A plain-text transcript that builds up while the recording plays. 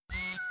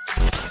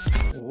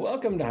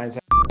Welcome to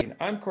Hindsight.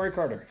 I'm Corey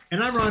Carter.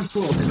 And I'm Ron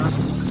Poole.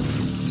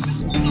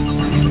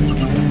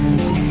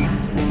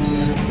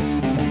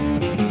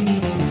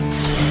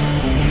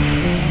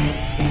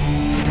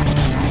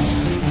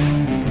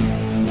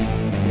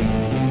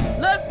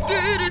 Let's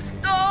get it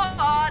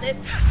started.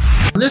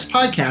 On this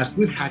podcast,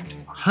 we've hacked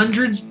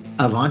hundreds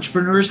of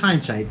entrepreneurs'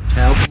 hindsight to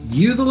help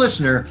you, the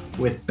listener,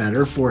 with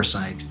better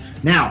foresight.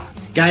 Now,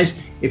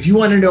 guys, if you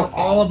want to know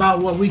all about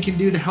what we can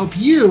do to help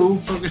you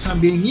focus on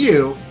being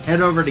you,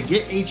 head over to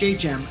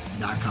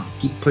gethhm.com.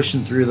 Keep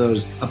pushing through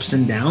those ups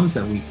and downs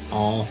that we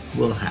all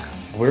will have.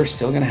 We're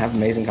still going to have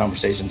amazing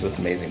conversations with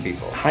amazing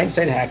people.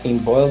 Hindsight hacking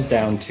boils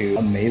down to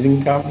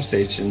amazing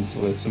conversations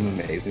with some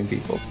amazing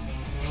people.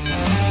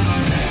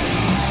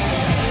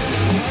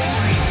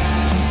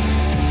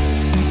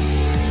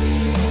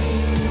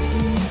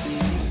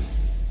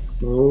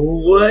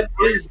 What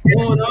is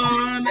going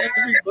on,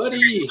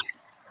 everybody?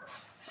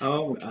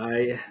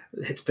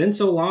 It's been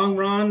so long,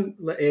 Ron,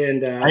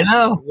 and I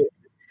know.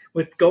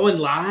 With going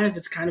live,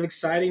 it's kind of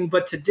exciting.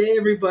 But today,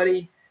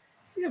 everybody,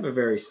 we have a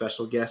very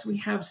special guest. We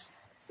have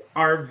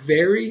our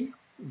very,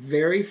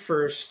 very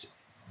first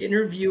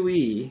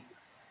interviewee.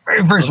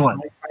 Very first one.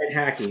 Hindsight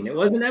hacking. It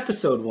wasn't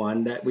episode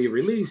 1 that we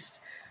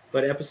released,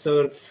 but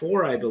episode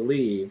 4, I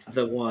believe.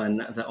 The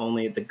one, the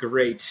only, the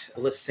great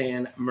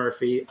Lisanne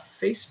Murphy,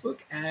 Facebook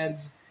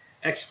ads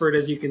expert,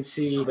 as you can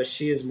see, but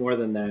she is more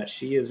than that.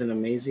 She is an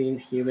amazing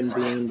human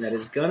being that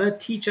is going to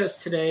teach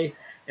us today.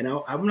 And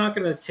I'm not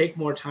going to take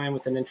more time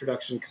with an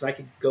introduction because I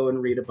could go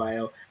and read a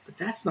bio, but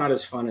that's not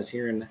as fun as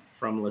hearing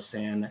from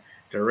Lisanne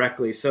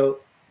directly. So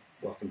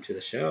welcome to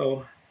the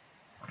show.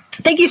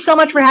 Thank you so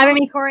much for having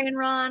me, Corey and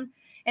Ron.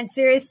 And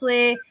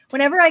seriously,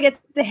 whenever I get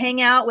to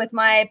hang out with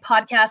my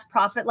podcast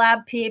Profit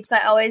Lab peeps, I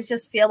always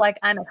just feel like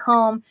I'm at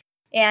home.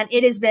 And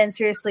it has been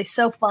seriously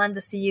so fun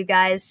to see you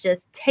guys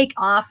just take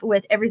off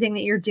with everything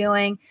that you're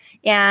doing.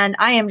 And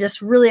I am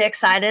just really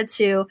excited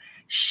to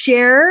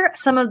share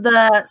some of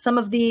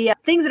the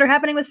things that are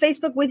happening with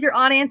Facebook with your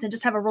audience and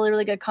just have a really,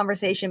 really good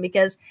conversation,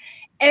 because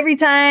every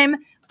time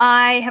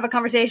I have a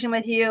conversation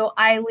with you,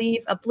 I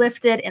leave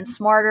uplifted and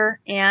smarter.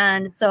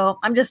 And so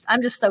I'm just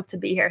stoked to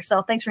be here.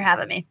 So thanks for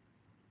having me.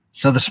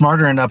 So the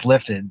smarter and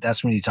uplifted,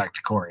 that's when you talk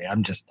to Corey.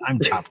 I'm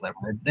chopped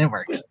liver. It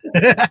works.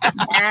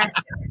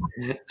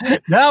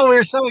 No,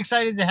 we're so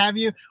excited to have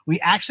you. We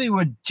actually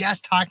were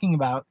just talking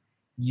about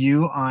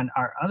you on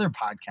our other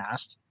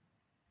podcast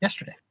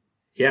yesterday.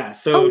 Yeah.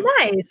 So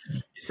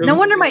nice. So, no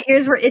wonder my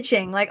ears were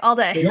itching like all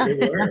day.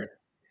 They were.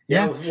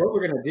 Yeah. What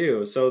we're gonna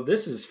do. So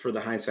this is for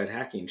the Hindsight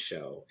Hacking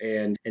show,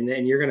 and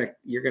then you're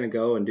gonna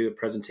go and do a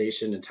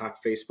presentation and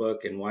talk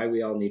Facebook and why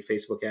we all need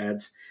Facebook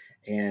ads,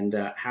 and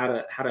how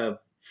to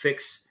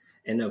fix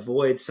and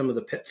avoid some of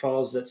the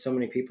pitfalls that so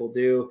many people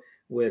do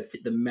with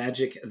the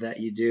magic that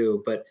you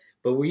do. But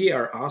we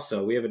have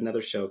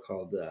another show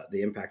called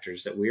The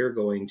Impactors that we are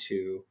going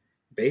to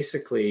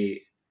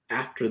basically,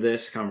 after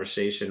this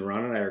conversation,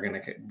 Ron and I are going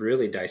to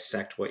really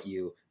dissect what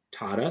you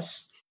taught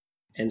us.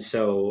 And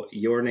so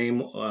your name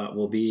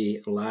will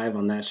be live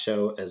on that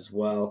show as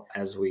well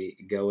as we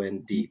go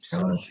in deep. So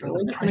in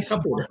a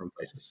couple of different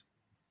places.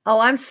 Oh,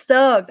 I'm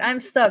stoked.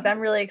 I'm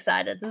really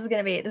excited. This is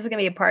going to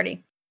be a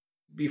party.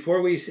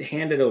 Before we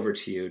hand it over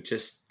to you,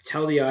 just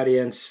tell the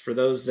audience, for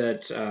those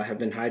that have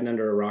been hiding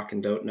under a rock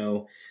and don't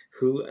know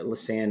who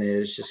Lisanne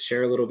is, just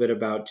share a little bit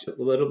of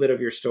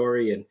your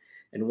story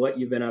and what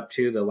you've been up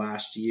to the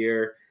last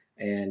year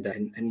and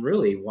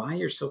really why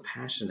you're so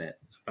passionate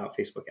about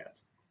Facebook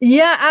ads.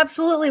 Yeah,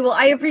 absolutely. Well,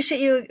 I appreciate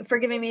you for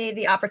giving me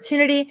the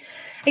opportunity.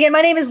 Again,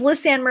 my name is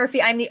Lisanne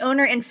Murphy. I'm the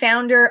owner and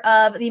founder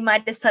of the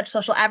Midas Touch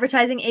Social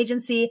Advertising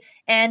Agency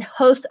and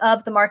host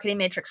of the Marketing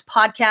Matrix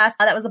podcast.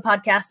 That was the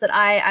podcast that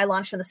I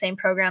launched in the same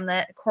program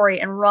that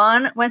Corey and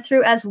Ron went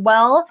through as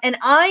well. And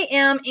I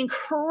am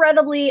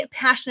incredibly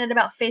passionate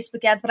about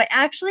Facebook ads, but I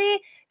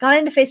actually got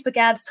into Facebook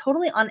ads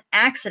totally on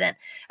accident.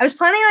 I was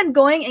planning on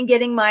going and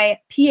getting my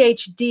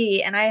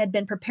PhD, and I had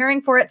been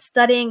preparing for it,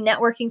 studying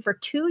networking for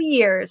 2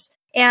 years.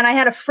 And I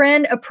had a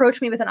friend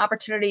approach me with an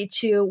opportunity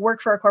to work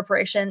for a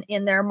corporation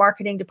in their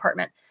marketing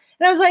department.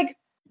 And I was like,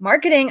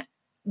 marketing?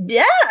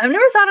 Yeah, I've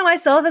never thought of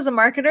myself as a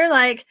marketer.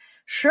 Like,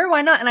 sure,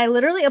 why not? And I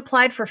literally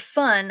applied for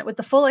fun with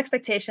the full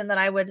expectation that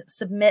I would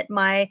submit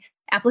my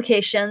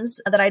applications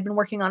that I'd been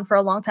working on for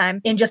a long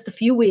time in just a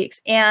few weeks.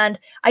 And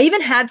I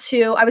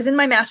was in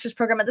my master's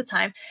program at the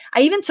time. I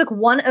even took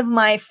one of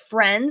my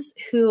friends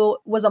who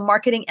was a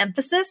marketing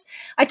emphasis.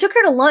 I took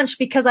her to lunch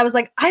because I was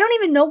like, I don't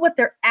even know what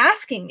they're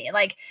asking me.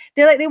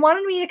 They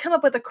wanted me to come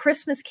up with a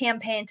Christmas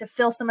campaign to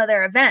fill some of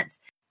their events.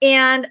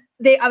 And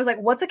I was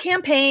like, what's a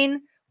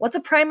campaign? What's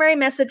a primary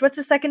message? What's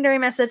a secondary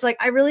message?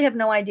 I really have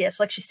no idea.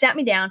 So she sat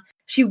me down,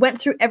 she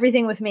went through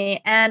everything with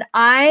me, and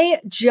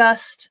I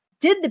just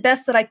did the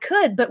best that I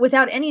could, but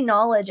without any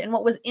knowledge. And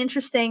what was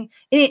interesting,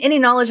 any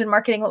knowledge in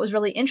marketing, what was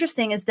really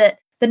interesting is that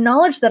the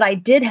knowledge that I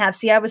did have,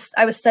 I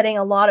was studying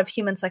a lot of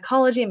human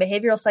psychology and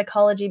behavioral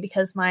psychology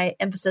because my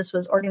emphasis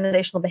was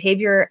organizational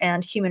behavior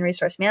and human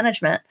resource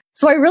management.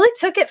 So I really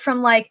took it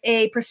from like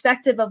a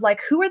perspective of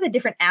like, who are the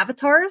different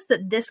avatars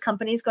that this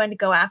company is going to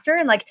go after?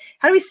 And like,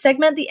 how do we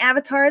segment the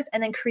avatars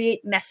and then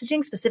create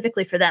messaging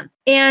specifically for them?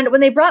 And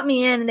when they brought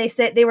me in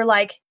and they were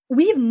like,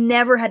 we've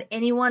never had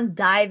anyone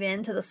dive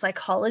into the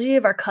psychology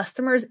of our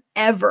customers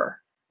ever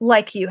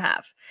like you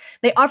have.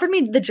 They offered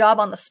me the job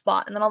on the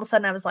spot. And then all of a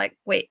sudden I was like,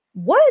 wait,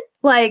 what?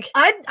 Like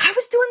I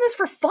was doing this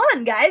for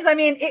fun, guys. I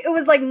mean, it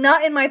was like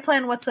not in my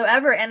plan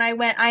whatsoever. And I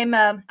went, I'm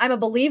a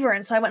believer.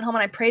 And so I went home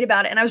and I prayed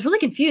about it. And I was really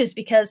confused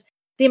because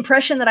the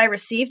impression that I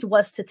received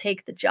was to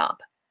take the job.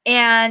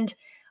 And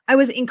I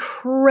was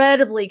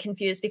incredibly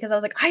confused because I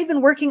was like, I've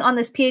been working on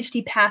this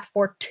PhD path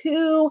for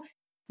 2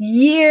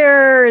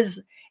 years.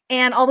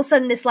 And all of a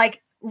sudden this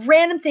like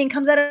random thing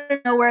comes out of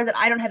nowhere that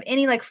I don't have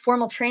any like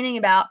formal training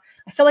about.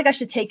 I felt like I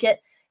should take it.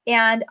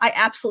 And I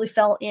absolutely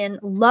fell in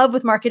love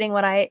with marketing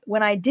when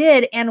I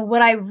did. And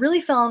what I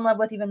really fell in love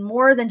with even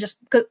more than just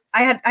because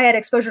I had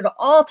exposure to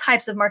all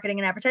types of marketing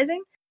and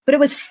advertising, but it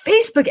was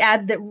Facebook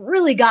ads that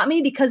really got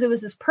me because it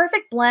was this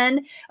perfect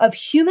blend of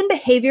human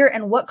behavior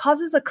and what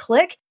causes a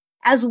click,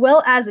 as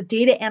well as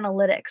data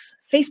analytics.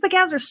 Facebook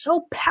ads are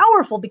so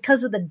powerful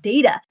because of the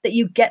data that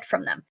you get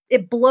from them.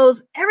 It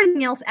blows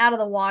everything else out of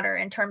the water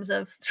in terms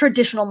of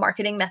traditional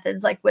marketing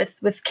methods, like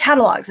with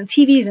catalogs and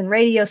TVs and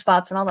radio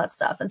spots and all that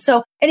stuff. And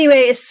so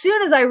anyway, as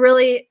soon as I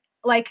really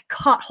like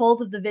caught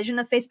hold of the vision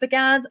of Facebook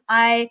ads,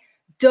 I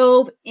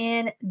dove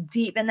in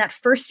deep. In that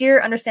first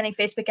year, understanding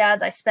Facebook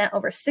ads, I spent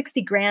over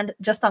 60 grand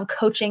just on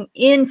coaching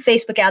in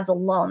Facebook ads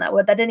alone.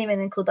 That didn't even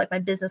include like my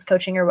business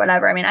coaching or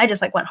whatever. I mean, I just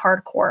like went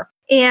hardcore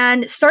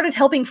and started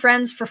helping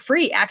friends for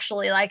free.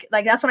 Actually, like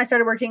that's when I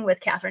started working with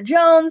Catherine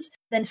Jones.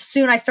 Then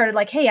soon I started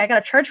like, hey, I got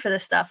to charge for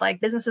this stuff.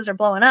 Like businesses are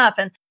blowing up.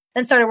 And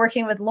then started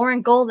working with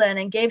Lauren Golden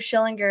and Gabe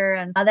Schillinger.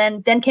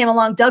 And then came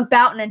along Doug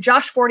Boughton and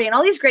Josh Forty and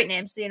all these great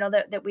names, you know,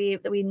 that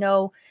we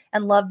know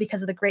and love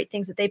because of the great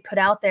things that they put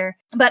out there.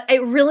 But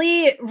it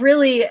really,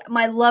 really,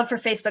 my love for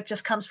Facebook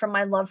just comes from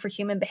my love for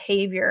human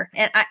behavior.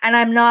 And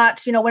I'm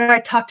not, you know, whenever I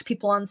talk to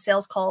people on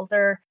sales calls,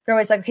 they're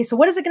always like, okay, so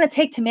what is it going to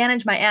take to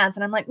manage my ads?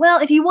 And I'm like,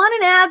 well, if you want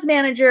an ads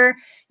manager,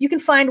 you can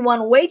find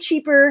one way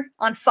cheaper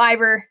on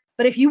Fiverr.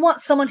 But if you want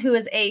someone who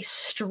is a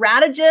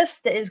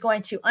strategist that is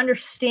going to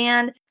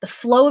understand the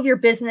flow of your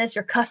business,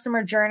 your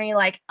customer journey,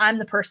 like I'm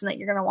the person that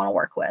you're going to want to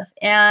work with.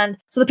 And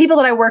so the people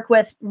that I work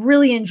with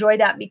really enjoy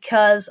that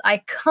because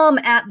I come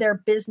at their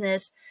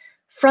business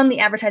from the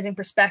advertising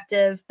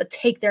perspective, but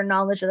take their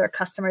knowledge of their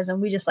customers and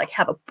we just like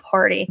have a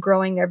party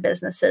growing their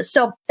businesses.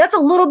 So that's a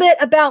little bit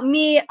about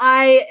me.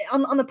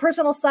 On the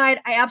personal side,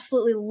 I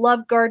absolutely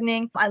love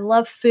gardening. I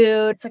love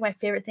food. It's like my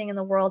favorite thing in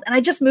the world. And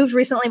I just moved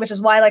recently, which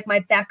is why like my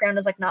background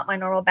is like not my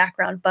normal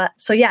background. But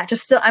so yeah,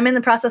 I'm in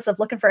the process of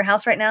looking for a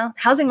house right now.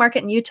 Housing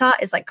market in Utah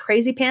is like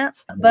crazy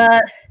pants.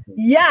 But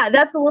yeah,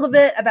 that's a little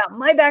bit about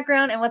my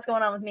background and what's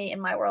going on with me in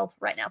my world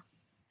right now.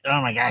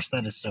 Oh my gosh,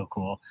 that is so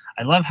cool.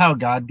 I love how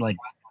God like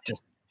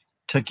just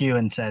took you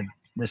and said,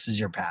 this is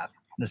your path.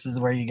 This is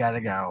where you got to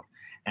go.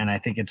 And I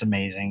think it's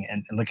amazing.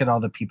 And look at all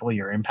the people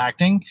you're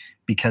impacting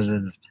because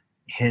of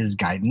his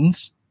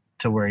guidance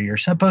to where you're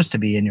supposed to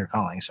be in your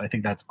calling. So I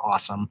think that's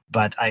awesome.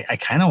 But I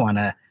kind of want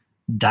to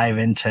dive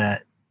into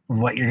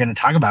what you're going to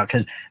talk about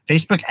because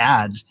Facebook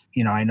ads,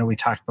 you know, I know we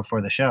talked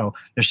before the show,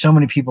 there's so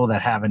many people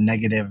that have a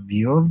negative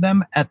view of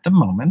them at the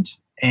moment.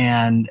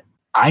 And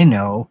I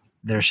know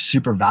they're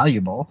super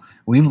valuable.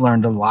 We've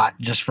learned a lot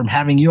just from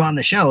having you on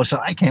the show. So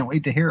I can't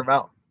wait to hear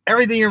about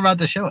everything you're about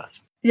to show us.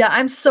 Yeah,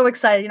 I'm so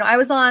excited. You know, I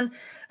was on,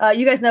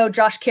 you guys know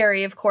Josh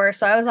Carey, of course.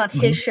 So I was on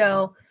his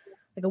show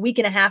like a week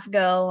and a half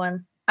ago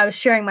and I was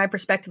sharing my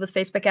perspective with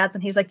Facebook ads.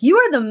 And he's like, you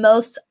are the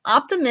most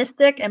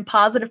optimistic and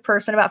positive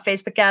person about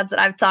Facebook ads that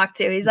I've talked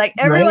to. He's like,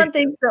 everyone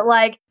thinks that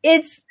like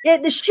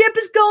the ship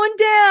is going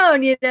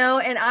down, you know,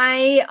 and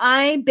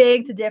I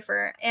beg to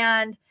differ.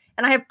 And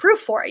I have proof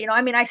for it. You know,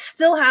 I mean, I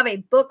still have a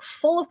book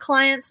full of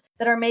clients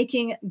that are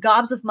making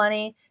gobs of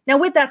money. Now,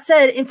 with that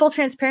said, in full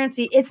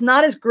transparency, it's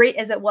not as great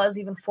as it was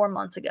even 4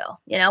 months ago,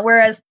 you know,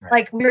 whereas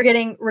like we were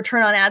getting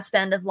return on ad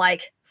spend of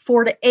like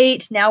 4 to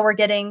 8. Now we're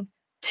getting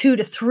 2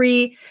 to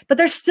 3, but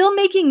they're still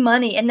making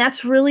money. And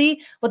that's really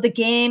what the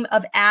game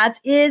of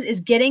ads is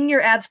getting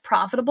your ads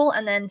profitable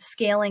and then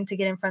scaling to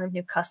get in front of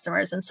new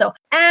customers. And so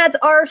ads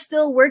are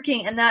still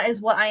working. And that is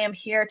what I am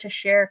here to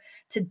share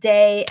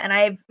today.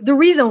 And the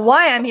reason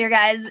why I'm here,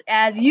 guys,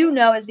 as you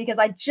know, is because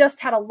I just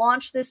had a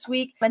launch this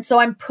week. And so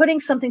I'm putting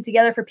something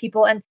together for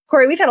people. And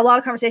Corey, we've had a lot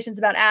of conversations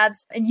about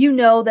ads. And you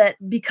know that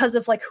because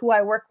of like who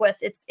I work with,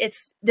 it's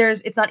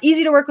not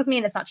easy to work with me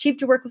and it's not cheap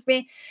to work with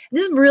me.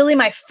 This is really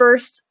my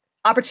first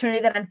opportunity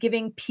that I'm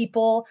giving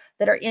people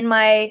that are in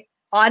my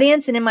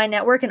audience and in my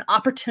network an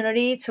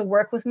opportunity to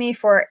work with me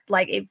for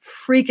like a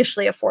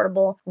freakishly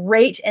affordable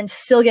rate and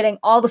still getting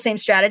all the same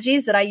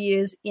strategies that I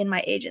use in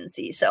my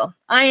agency. So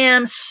I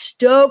am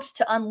stoked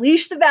to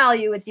unleash the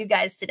value with you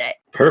guys today.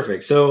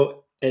 Perfect.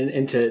 So,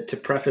 and to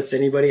preface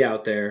anybody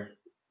out there,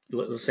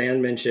 Lisanne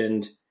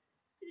mentioned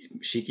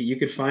you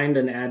could find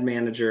an ad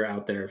manager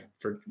out there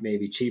for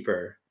maybe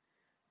cheaper.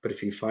 But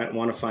if you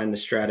want to find the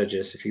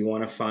strategist, if you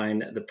want to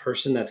find the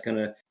person that's going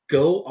to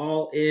go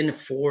all in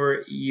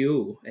for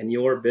you and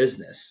your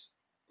business,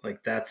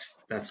 like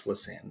that's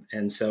Lisanne.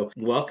 And so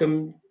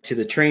welcome to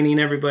the training,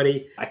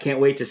 everybody. I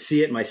can't wait to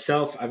see it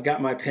myself. I've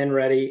got my pen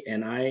ready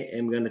and I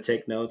am going to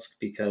take notes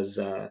because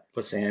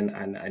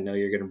Lisanne, I know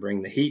you're going to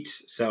bring the heat.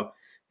 So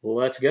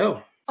let's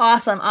go.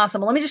 Awesome.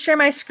 Well, let me just share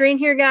my screen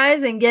here,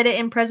 guys, and get it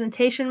in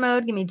presentation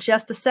mode. Give me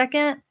just a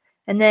second.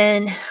 And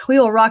then we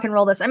will rock and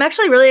roll this. I'm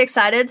actually really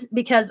excited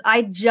because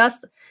I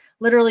just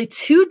literally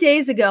 2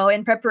 days ago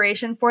in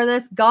preparation for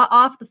this, got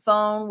off the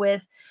phone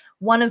with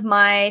one of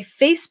my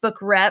Facebook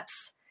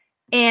reps.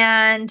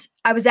 And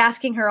I was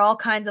asking her all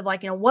kinds of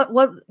like, what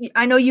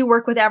I know you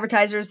work with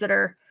advertisers that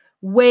are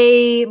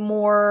way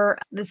more,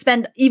 that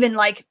spend even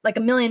like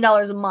 $1 million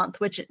a month,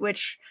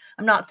 which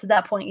I'm not to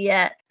that point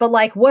yet. But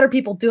like, what are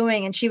people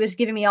doing? And she was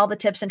giving me all the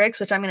tips and tricks,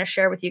 which I'm going to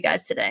share with you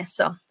guys today.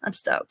 So I'm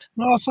stoked.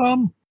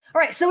 Awesome. All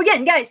right. So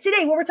again, guys,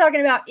 today what we're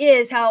talking about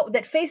is how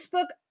that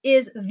Facebook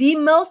is the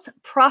most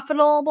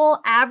profitable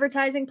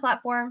advertising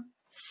platform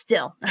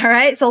still. All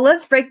right. So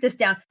let's break this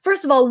down.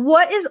 First of all,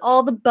 what is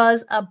all the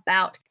buzz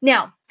about?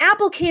 Now,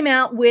 Apple came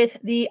out with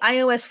the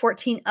iOS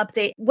 14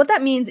 update. What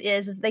that means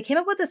is they came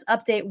up with this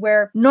update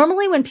where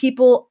normally when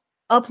people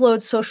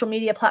upload social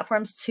media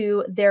platforms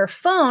to their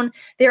phone,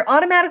 they're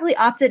automatically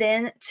opted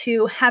in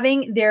to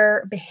having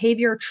their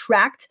behavior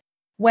tracked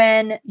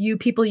when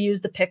people use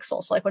the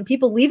Pixel. So like when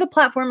people leave a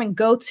platform and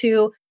go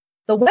to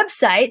the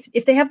website,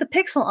 if they have the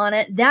Pixel on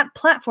it, that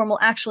platform will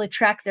actually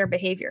track their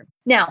behavior.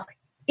 Now,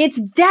 it's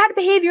that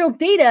behavioral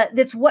data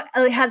that's what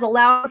has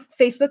allowed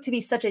Facebook to be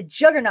such a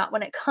juggernaut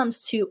when it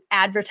comes to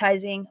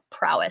advertising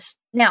prowess.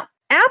 Now,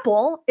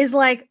 Apple is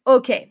like,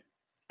 okay,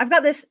 I've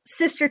got this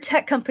sister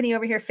tech company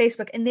over here,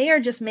 Facebook, and they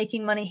are just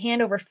making money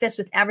hand over fist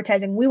with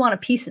advertising. We want a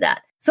piece of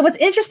that. So what's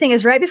interesting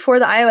is right before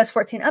the iOS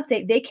 14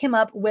 update, they came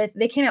out with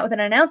an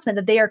announcement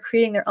that they are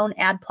creating their own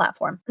ad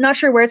platform. I'm not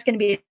sure where it's going to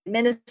be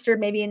administered,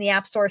 maybe in the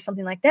App Store or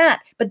something like that.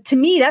 But to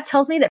me, that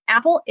tells me that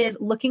Apple is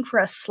looking for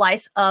a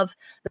slice of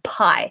the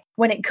pie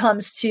when it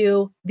comes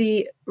to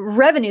the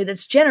revenue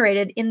that's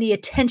generated in the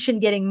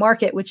attention-getting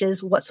market, which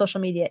is what social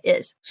media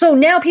is. So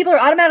now people are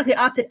automatically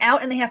opted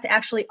out and they have to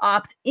actually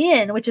opt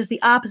in, which is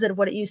the opposite of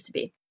what it used to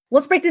be.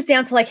 Let's break this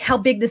down to like how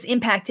big this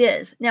impact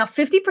is. Now,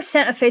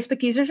 50% of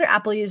Facebook users are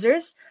Apple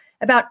users.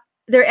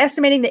 They're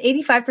estimating that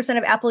 85%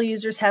 of Apple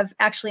users have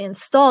actually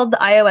installed the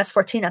iOS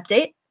 14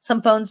 update.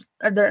 Some phones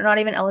they're not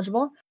even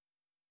eligible.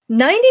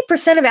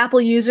 90% of Apple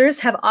users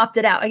have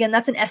opted out. Again,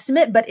 that's an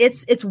estimate, but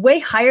it's way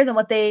higher than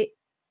what they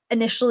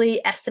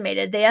initially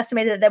estimated. They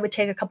estimated that would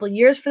take a couple of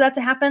years for that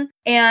to happen,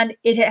 and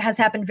it has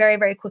happened very,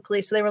 very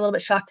quickly. So they were a little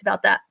bit shocked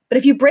about that. But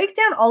if you break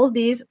down all of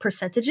these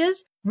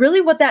percentages,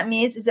 really what that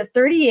means is that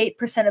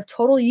 38% of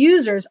total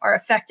users are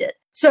affected.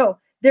 So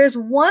there's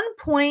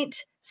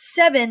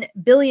 1.7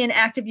 billion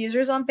active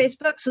users on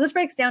Facebook. So this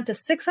breaks down to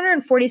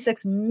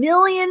 646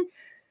 million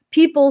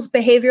people's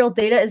behavioral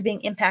data is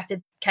being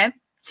impacted. Okay.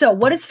 So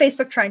what is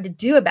Facebook trying to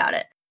do about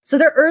it? So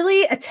their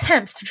early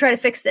attempts to try to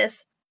fix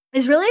this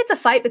is really it's a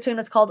fight between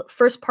what's called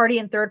first party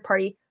and third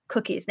party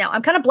cookies. Now,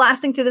 I'm kind of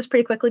blasting through this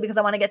pretty quickly because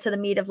I want to get to the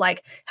meat of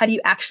like, how do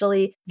you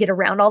actually get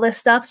around all this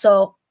stuff?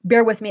 So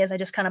bear with me as I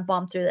just kind of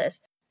bomb through this.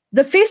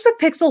 The Facebook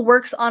Pixel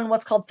works on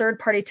what's called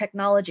third-party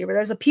technology, where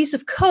there's a piece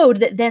of code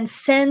that then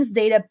sends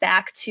data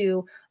back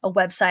to a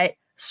website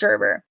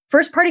server.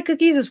 First-party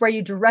cookies is where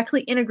you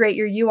directly integrate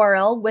your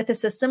URL with a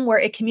system where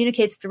it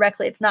communicates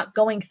directly. It's not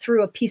going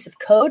through a piece of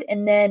code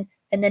and then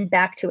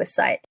back to a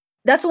site.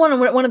 That's one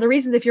of the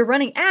reasons if you're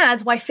running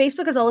ads, why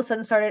Facebook has all of a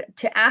sudden started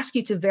to ask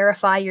you to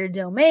verify your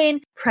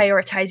domain,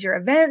 prioritize your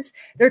events.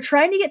 They're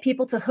trying to get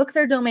people to hook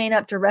their domain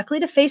up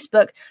directly to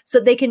Facebook so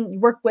they can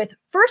work with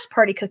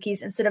first-party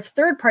cookies instead of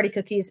third-party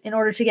cookies in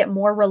order to get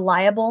more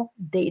reliable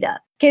data.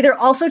 Okay, they're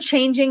also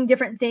changing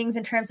different things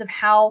in terms of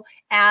how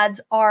ads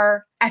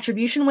are.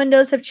 Attribution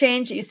windows have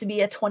changed. It used to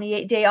be a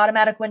 28-day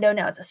automatic window.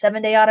 Now it's a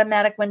 7-day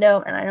automatic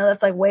window. And I know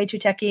that's like way too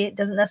techie. It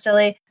doesn't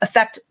necessarily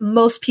affect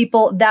most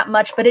people that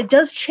much, but it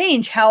does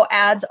change how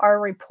ads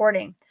are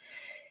reporting.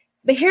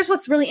 But here's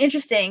what's really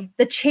interesting.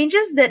 The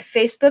changes that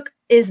Facebook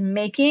is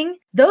making,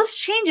 those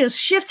changes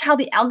shift how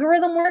the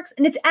algorithm works.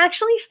 And it's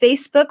actually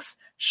Facebook's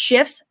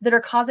shifts that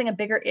are causing a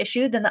bigger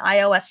issue than the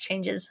iOS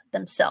changes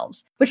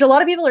themselves, which a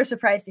lot of people are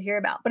surprised to hear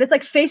about. But it's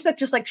like Facebook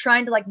just like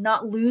trying to like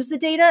not lose the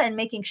data and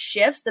making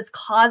shifts that's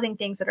causing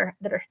things that are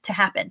to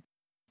happen.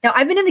 Now,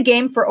 I've been in the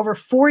game for over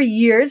 4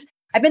 years.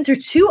 I've been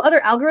through 2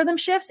 other algorithm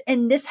shifts,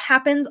 and this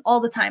happens all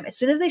the time. As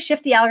soon as they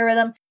shift the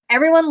algorithm,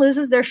 everyone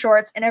loses their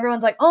shorts and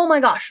everyone's like, oh my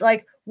gosh,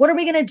 like, what are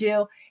we going to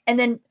do? And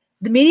then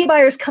the media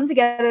buyers come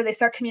together, they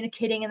start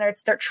communicating and they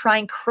start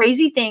trying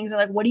crazy things. And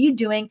like, what are you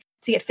doing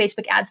to get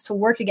Facebook ads to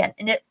work again?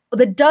 And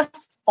the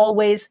dust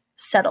always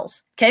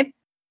settles. Okay.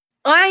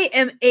 I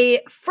am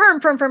a firm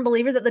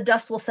believer that the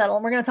dust will settle.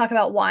 And we're going to talk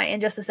about why in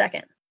just a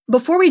second.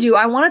 before we do,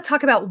 I want to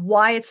talk about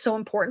why it's so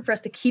important for us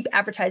to keep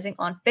advertising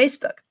on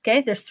Facebook.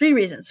 Okay, there's 3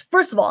 reasons.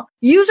 First of all,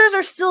 users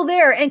are still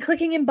there and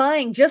clicking and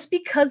buying. Just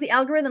because the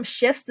algorithm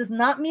shifts does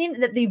not mean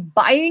that the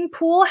buying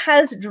pool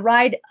has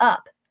dried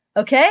up.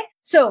 Okay,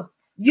 so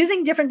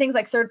using different things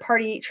like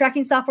third-party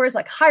tracking softwares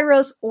like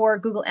Hyros or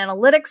Google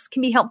Analytics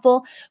can be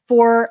helpful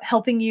for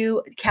helping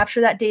you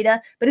capture that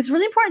data. But it's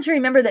really important to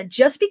remember that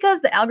just because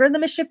the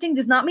algorithm is shifting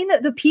does not mean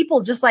that the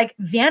people just like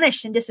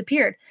vanished and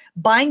disappeared.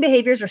 Buying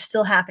behaviors are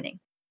still happening.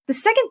 The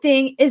second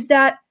thing is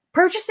that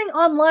purchasing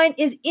online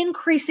is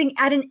increasing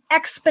at an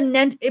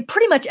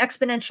pretty much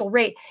exponential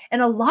rate.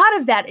 And a lot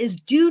of that is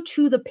due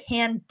to the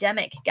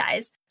pandemic,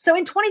 guys. So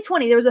in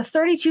 2020, there was a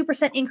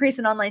 32% increase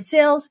in online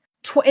sales.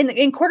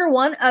 In quarter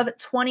 1 of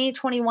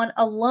 2021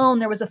 alone,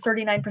 there was a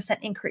 39%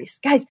 increase.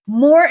 Guys,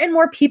 more and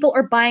more people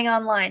are buying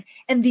online.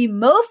 And the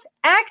most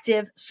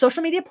active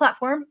social media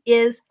platform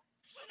is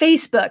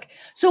Facebook.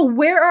 So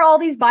where are all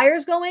these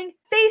buyers going?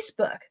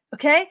 Facebook.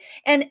 Okay.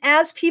 And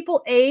as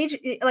people age,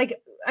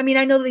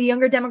 I know the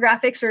younger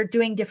demographics are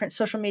doing different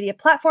social media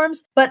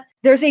platforms, but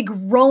there's a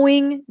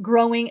growing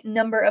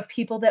number of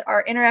people that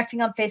are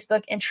interacting on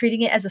Facebook and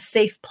treating it as a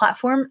safe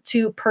platform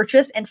to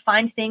purchase and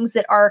find things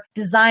that are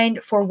designed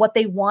for what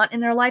they want in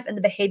their life and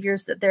the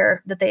behaviors that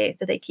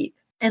they keep.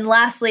 And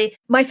lastly,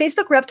 my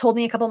Facebook rep told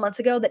me a couple of months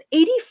ago that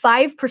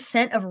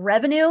 85% of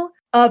revenue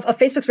of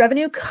Facebook's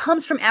revenue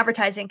comes from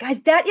advertising. Guys,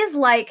 that is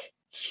like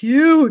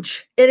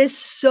huge. It is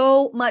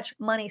so much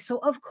money. So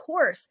of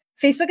course,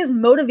 Facebook is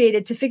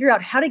motivated to figure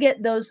out how to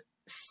get those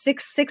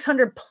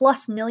 600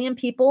 plus million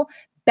people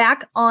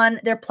back on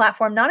their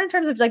platform, not in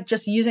terms of like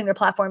just using their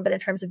platform, but in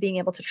terms of being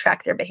able to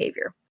track their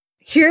behavior.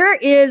 Here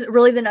is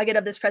really the nugget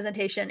of this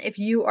presentation. If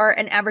you are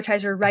an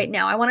advertiser right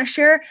now, I want to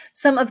share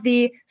some of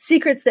the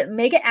secrets that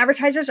mega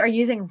advertisers are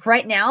using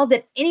right now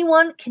that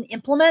anyone can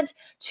implement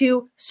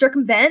to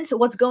circumvent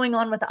what's going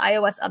on with the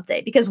iOS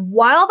update. Because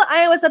while the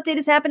iOS update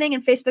is happening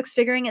and Facebook's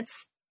figuring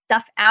its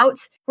stuff out,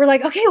 we're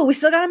like, okay, well, we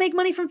still got to make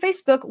money from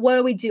Facebook. What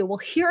do we do? Well,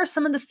 here are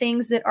some of the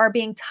things that are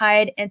being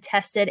tied and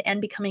tested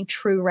and becoming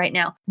true right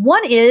now.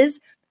 One is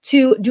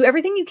to do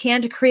everything you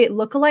can to create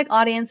lookalike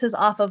audiences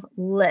off of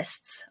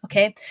lists,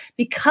 okay?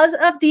 Because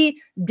of the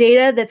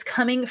data that's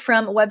coming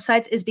from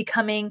websites is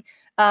becoming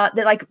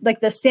that like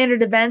the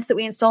standard events that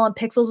we install on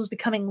Pixels is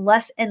becoming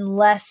less and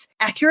less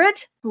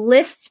accurate.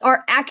 Lists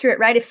are accurate,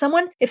 right? If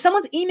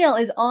someone's email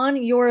is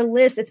on your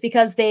list, it's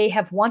because they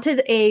have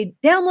wanted a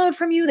download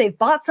from you, they've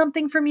bought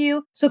something from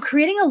you. So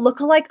creating a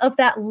lookalike of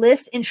that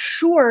list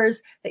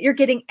ensures that you're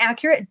getting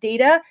accurate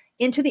data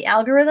into the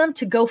algorithm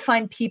to go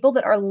find people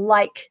that are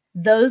like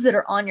those that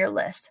are on your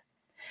list.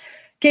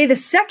 Okay, the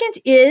second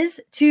is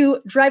to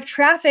drive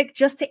traffic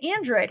just to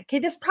Android. Okay,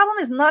 this problem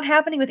is not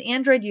happening with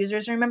Android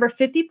users. Remember,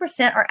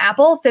 50% are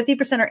Apple,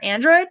 50% are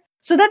Android.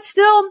 So that's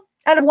still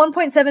out of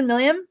 1.7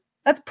 million.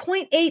 That's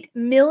 0.8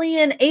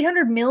 million,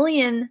 800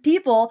 million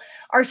people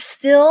are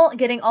still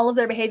getting all of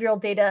their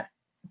behavioral data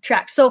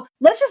tracked. So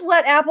let's just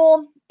let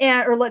Apple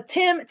or let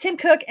Tim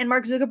Cook and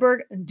Mark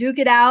Zuckerberg duke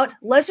it out.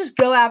 Let's just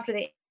go after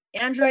the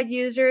Android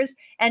users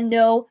and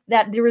know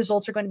that the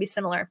results are going to be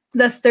similar.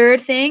 The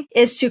third thing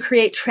is to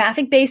create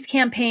traffic-based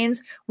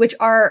campaigns, which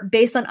are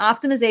based on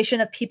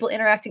optimization of people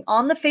interacting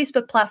on the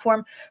Facebook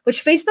platform,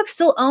 which Facebook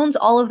still owns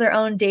all of their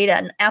own data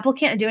and Apple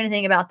can't do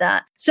anything about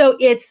that. So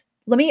it's,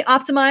 let me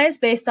optimize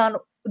based on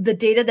the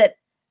data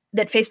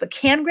that Facebook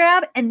can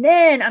grab, and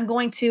then I'm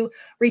going to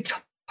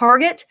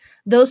retarget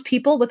those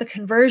people with a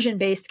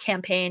conversion-based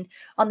campaign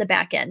on the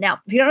back end.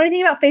 Now, if you don't know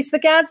anything about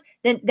Facebook ads,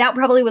 then that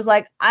probably was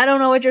like, I don't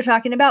know what you're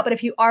talking about. But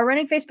if you are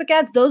running Facebook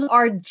ads, those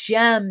are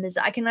gems.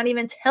 I cannot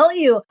even tell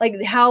you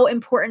like how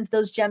important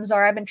those gems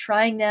are. I've been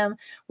trying them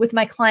with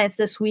my clients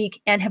this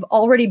week and have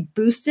already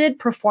boosted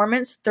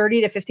performance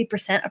 30 to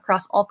 50%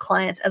 across all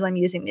clients as I'm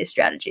using these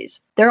strategies.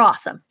 They're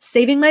awesome.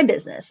 Saving my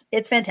business.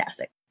 It's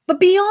fantastic. But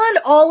beyond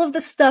all of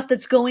the stuff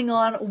that's going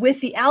on with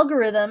the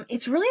algorithm,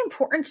 it's really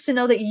important to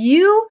know that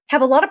you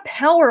have a lot of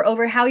power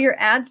over how your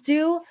ads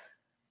do,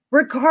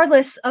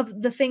 regardless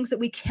of the things that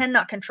we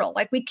cannot control.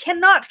 Like we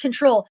cannot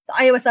control the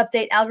iOS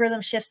update,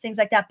 algorithm shifts, things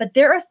like that. But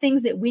there are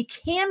things that we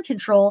can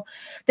control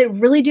that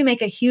really do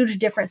make a huge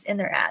difference in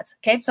their ads.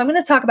 Okay, so I'm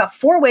going to talk about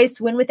 4 ways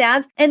to win with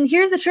ads. And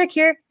here's the trick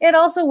here. It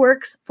also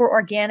works for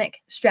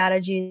organic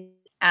strategies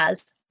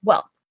as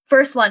well.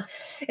 First one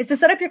is to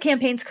set up your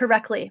campaigns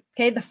correctly.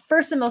 Okay. The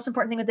first and most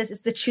important thing with this is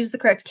to choose the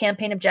correct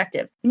campaign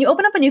objective. When you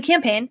open up a new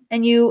campaign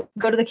and you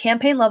go to the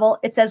campaign level,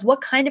 it says,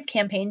 what kind of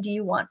campaign do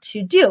you want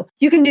to do?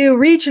 You can do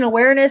reach and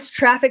awareness,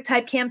 traffic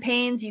type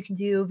campaigns. You can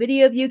do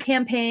video view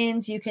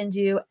campaigns. You can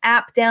do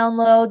app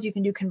downloads. You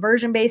can do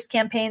conversion-based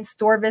campaigns,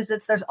 store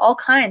visits. There's all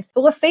kinds.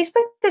 But what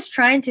Facebook is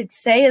trying to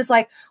say is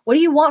like, what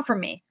do you want from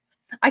me?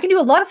 I can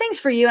do a lot of things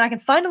for you and I can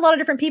find a lot of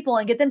different people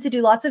and get them to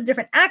do lots of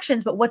different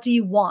actions, but what do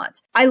you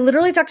want? I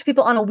literally talk to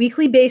people on a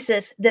weekly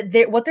basis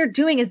that what they're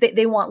doing is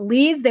they want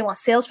leads, they want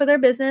sales for their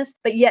business,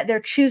 but yet they're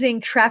choosing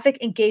traffic,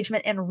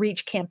 engagement, and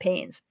reach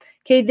campaigns.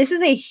 Okay, this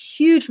is a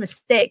huge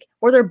mistake,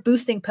 or they're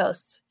boosting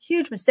posts.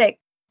 Huge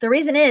mistake. The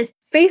reason is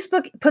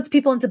Facebook puts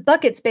people into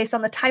buckets based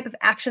on the type of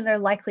action they're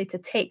likely to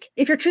take.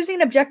 If you're choosing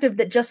an objective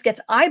that just gets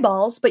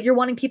eyeballs, but you're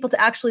wanting people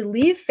to actually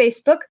leave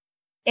Facebook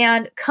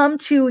and come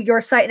to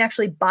your site and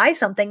actually buy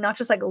something, not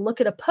just like look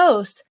at a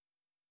post,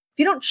 if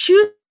you don't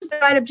choose the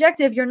right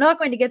objective, you're not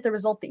going to get the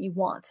result that you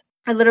want.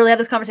 I literally have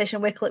this conversation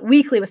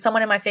weekly with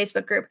someone in my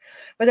Facebook group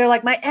where they're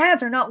like, my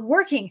ads are not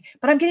working,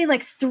 but I'm getting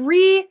like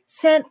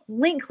 3-cent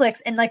link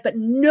clicks and like, but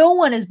no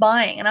one is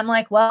buying. And I'm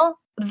like, well,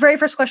 the very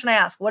first question I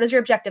ask, what is your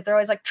objective? They're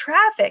always like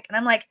traffic. And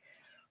I'm like,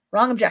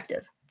 wrong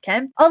objective. Okay.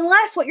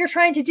 Unless what you're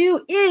trying to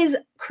do is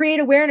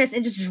create awareness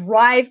and just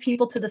drive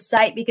people to the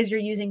site because you're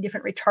using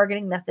different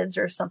retargeting methods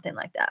or something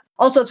like that.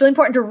 Also, it's really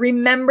important to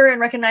remember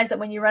and recognize that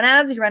when you run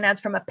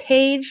ads from a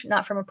page,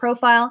 not from a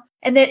profile.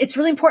 And that it's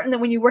really important that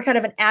when you work out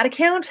of an ad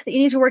account, that you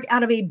need to work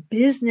out of a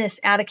business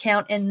ad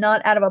account and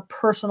not out of a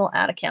personal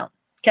ad account.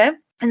 Okay.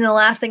 And the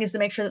last thing is to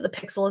make sure that the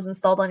pixel is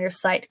installed on your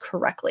site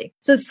correctly.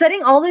 So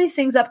setting all these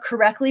things up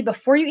correctly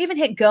before you even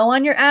hit go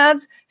on your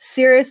ads,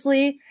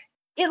 seriously,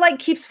 it like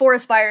keeps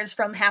forest fires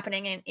from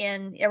happening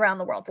in around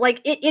the world. Like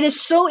it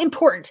is so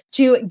important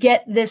to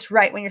get this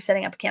right when you're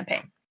setting up a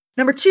campaign.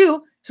 Number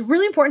 2, it's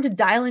really important to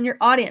dial in your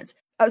audience.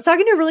 I was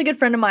talking to a really good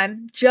friend of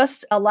mine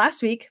just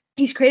last week.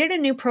 He's created a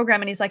new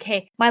program and he's like,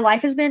 hey, my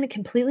life has been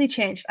completely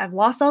changed. I've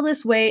lost all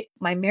this weight.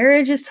 My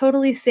marriage is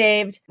totally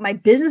saved. My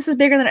business is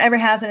bigger than it ever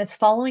has. And it's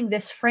following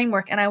this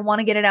framework and I want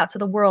to get it out to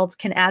the world.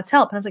 Can ads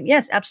help? And I was like,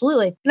 yes,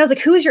 absolutely. And I was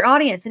like, who is your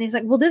audience? And he's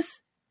like, well,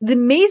 the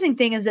amazing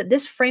thing is that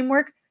this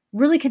framework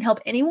really can help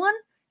anyone.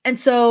 And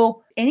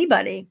so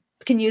anybody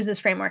can use this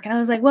framework. And I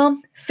was like, well,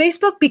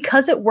 Facebook,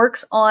 because it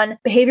works on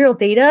behavioral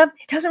data,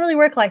 it doesn't really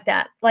work like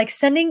that. Like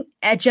sending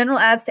general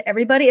ads to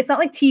everybody. It's not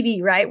like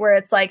TV, right? Where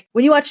it's like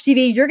when you watch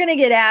TV, you're going to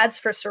get ads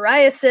for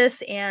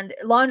psoriasis and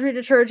laundry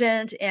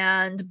detergent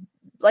and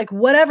like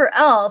whatever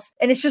else.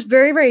 And it's just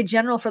very, very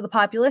general for the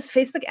populace.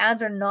 Facebook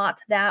ads are not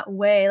that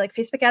way. Like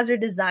Facebook ads are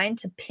designed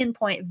to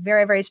pinpoint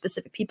very, very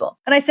specific people.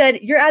 And I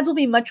said, your ads will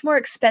be much more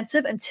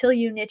expensive until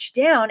you niche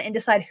down and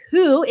decide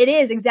who it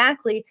is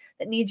exactly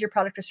that needs your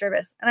product or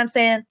service. And I'm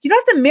saying, you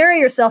don't have to marry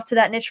yourself to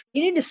that niche.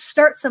 You need to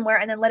start somewhere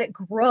and then let it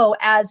grow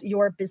as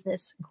your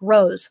business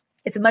grows.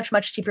 It's a much,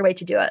 much cheaper way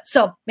to do it.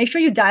 So make sure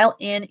you dial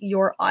in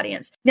your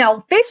audience.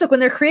 Now, Facebook, when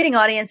they're creating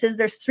audiences,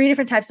 there's 3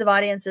 different types of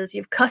audiences.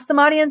 You have custom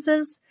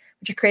audiences,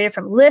 which are created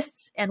from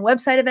lists and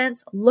website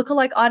events,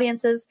 lookalike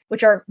audiences,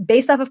 which are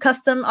based off of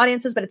custom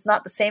audiences, but it's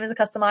not the same as a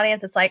custom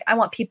audience. It's like, I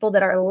want people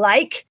that are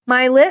like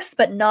my list,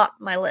 but not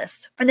my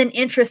list. And then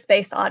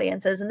interest-based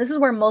audiences. And this is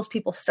where most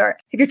people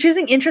start. If you're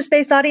choosing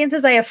interest-based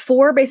audiences, I have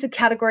 4 basic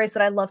categories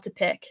that I love to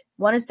pick.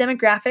 One is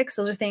demographics.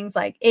 Those are things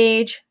like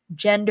age,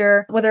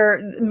 gender, whether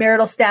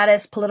marital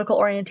status, political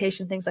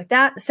orientation, things like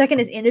that. The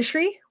second is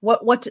industry.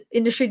 What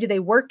industry do they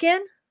work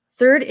in?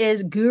 Third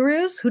is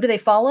gurus. Who do they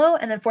follow?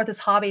 And then 4th is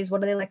hobbies.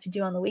 What do they like to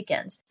do on the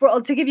weekends?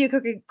 To give you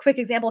a quick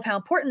example of how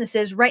important this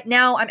is, right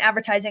now I'm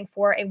advertising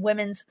for a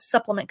women's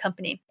supplement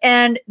company.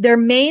 And their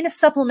main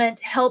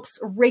supplement helps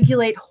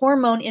regulate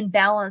hormone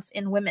imbalance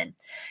in women.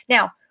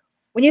 Now,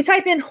 when you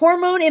type in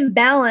hormone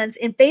imbalance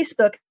in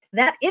Facebook,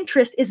 that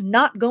interest is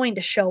not going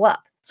to show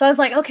up. So I was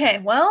like,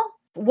 okay, well,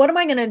 what am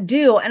I going to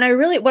do? And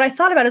what I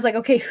thought about is like,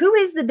 okay, who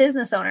is the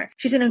business owner?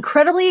 She's an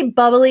incredibly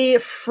bubbly,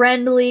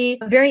 friendly,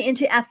 very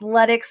into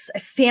athletics,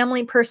 a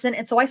family person.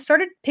 And so I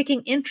started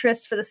picking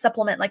interests for the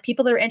supplement, like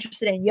people that are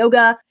interested in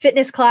yoga,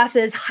 fitness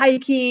classes,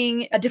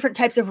 hiking, different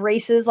types of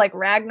races like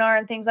Ragnar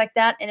and things like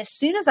that. And as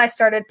soon as I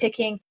started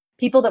picking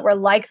people that were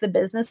like the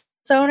business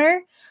owner,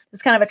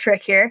 it's kind of a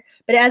trick here,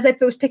 but as I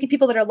was picking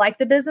people that are like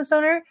the business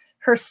owner,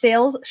 her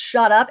sales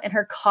shot up and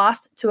her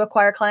cost to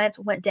acquire clients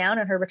went down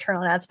and her return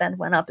on ad spend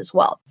went up as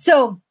well.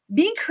 So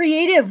being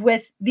creative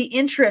with the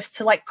interest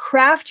to like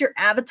craft your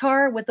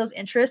avatar with those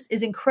interests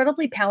is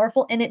incredibly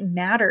powerful and it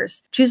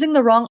matters. Choosing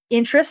the wrong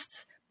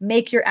interests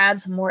make your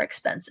ads more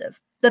expensive.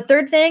 The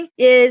third thing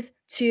is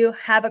to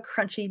have a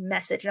crunchy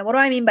message. Now, what do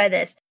I mean by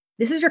this?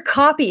 This is your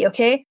copy,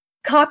 okay?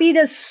 Copy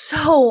does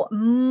so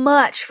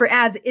much for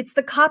ads. It's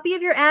the copy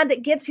of your ad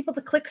that gets people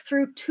to click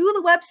through to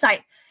the website.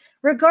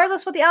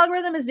 Regardless what the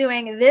algorithm is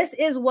doing, this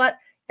is what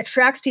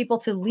attracts people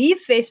to leave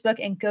Facebook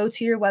and go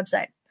to your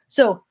website.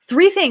 So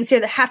 3 things here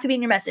that have to be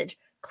in your message.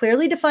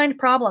 Clearly defined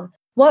problem.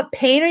 What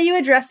pain are you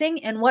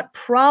addressing and what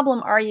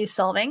problem are you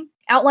solving?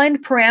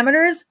 Outlined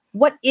parameters.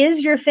 What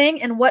is your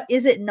thing and what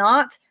is it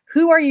not?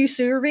 Who are you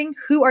serving?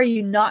 Who are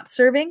you not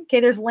serving?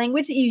 Okay, there's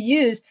language that you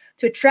use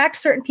to attract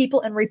certain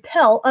people and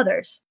repel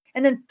others.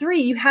 And then 3,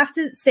 you have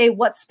to say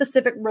what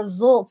specific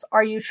results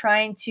are you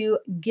trying to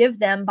give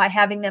them by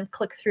having them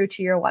click through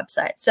to your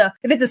website. So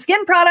if it's a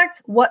skin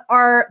product, what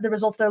are the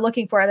results they're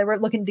looking for? Are they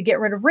looking to get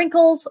rid of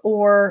wrinkles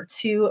or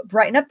to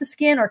brighten up the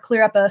skin or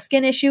clear up a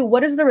skin issue?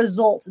 What is the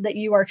result that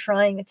you are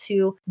trying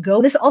to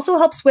go? This also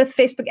helps with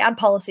Facebook ad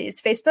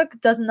policies.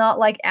 Facebook does not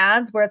like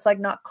ads where it's like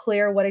not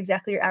clear what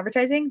exactly you're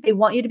advertising. They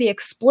want you to be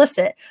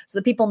explicit so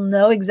that people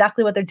know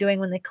exactly what they're doing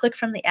when they click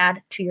from the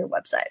ad to your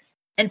website.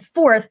 And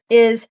fourth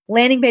is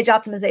landing page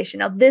optimization.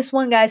 Now, this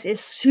one, guys, is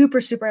super,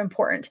 super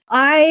important.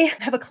 I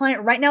have a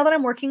client right now that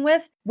I'm working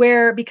with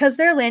where because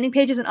their landing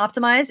page isn't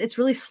optimized, it's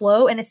really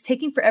slow and it's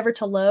taking forever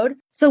to load.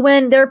 So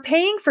when they're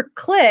paying for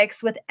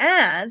clicks with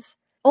ads,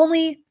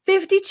 only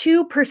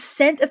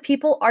 52% of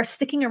people are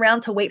sticking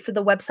around to wait for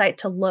the website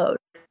to load.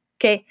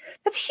 Okay,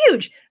 that's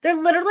huge.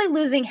 They're literally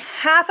losing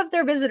half of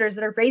their visitors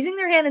that are raising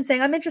their hand and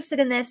saying, I'm interested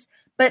in this,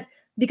 but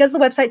because the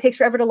website takes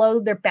forever to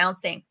load, they're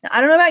bouncing. Now,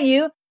 I don't know about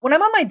you. When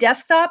I'm on my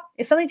desktop,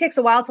 if something takes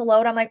a while to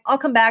load, I'm like, I'll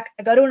come back.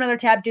 I go to another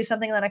tab, do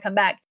something, and then I come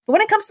back. But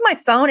when it comes to my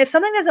phone, if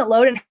something doesn't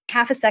load in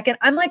half a second,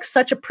 I'm like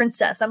such a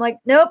princess. I'm like,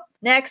 nope,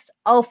 next,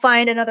 I'll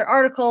find another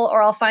article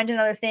or I'll find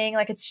another thing.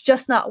 Like, it's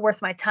just not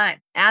worth my time.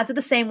 Ads are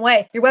the same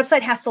way. Your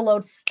website has to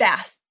load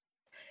fast.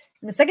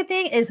 And the second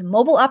thing is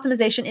mobile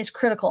optimization is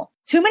critical.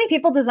 Too many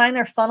people design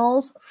their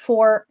funnels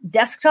for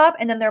desktop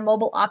and then they're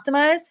mobile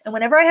optimized. And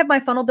whenever I have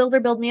my funnel builder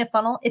build me a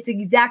funnel, it's the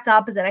exact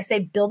opposite. I say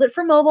build it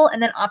for mobile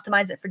and then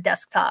optimize it for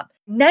desktop.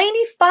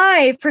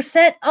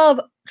 95% of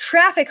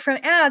traffic from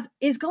ads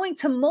is going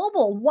to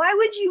mobile. Why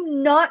would you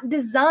not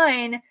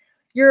design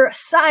your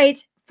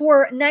site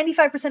for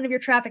 95% of your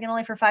traffic and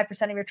only for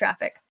 5% of your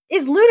traffic?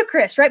 Is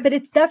ludicrous, right?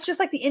 But that's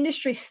just like the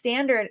industry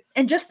standard.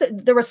 And just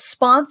the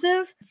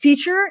responsive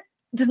feature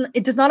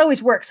it does not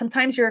always work.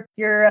 Sometimes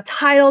your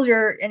titles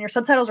and your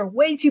subtitles are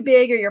way too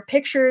big, or your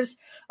pictures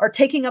are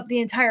taking up the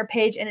entire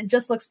page and it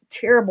just looks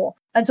terrible.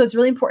 And so it's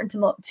really important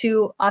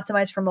to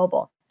optimize for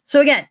mobile. So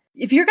again,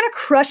 if you're going to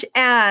crush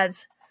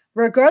ads,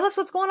 regardless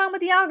what's going on with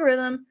the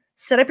algorithm,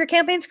 set up your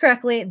campaigns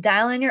correctly,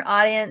 dial in your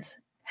audience,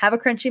 have a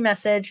crunchy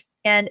message,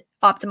 and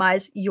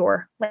optimize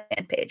your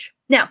land page.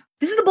 Now,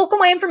 this is the bulk of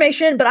my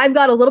information, but I've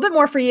got a little bit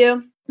more for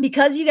you.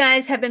 Because you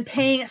guys have been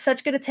paying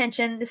such good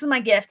attention, this is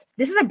my gift.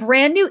 This is a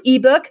brand new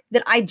ebook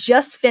that I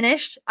just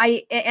finished.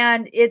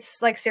 And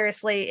it's like,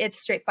 seriously, it's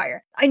straight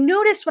fire. I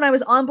noticed when I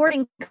was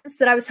onboarding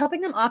that I was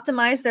helping them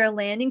optimize their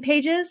landing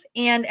pages,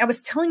 and I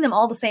was telling them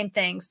all the same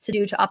things to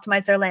do to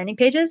optimize their landing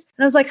pages.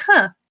 And I was like,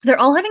 they're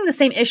all having the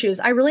same issues.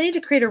 I really need to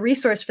create a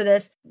resource for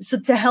this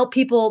to help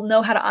people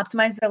know how to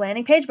optimize their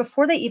landing page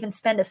before they even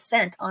spend a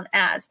cent on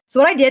ads. So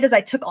what I did is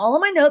I took all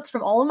of my notes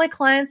from all of my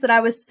clients that I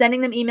was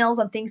sending them emails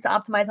on things to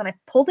optimize, and I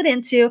pulled it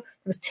into, there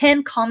was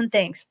 10 common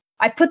things.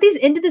 I put these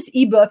into this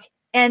ebook,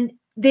 and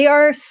they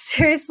are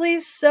seriously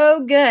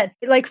so good.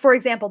 Like, for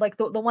example, like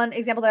the one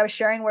example that I was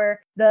sharing where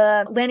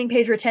the landing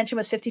page retention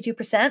was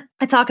 52%.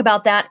 I talk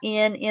about that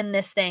in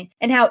this thing,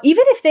 and how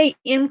even if they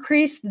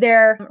increased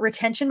their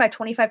retention by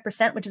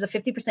 25%, which is a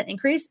 50%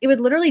 increase, it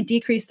would literally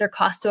decrease their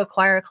cost to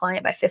acquire a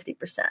client by 50%.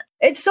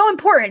 It's so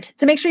important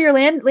to make sure your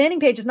landing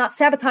page is not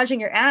sabotaging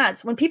your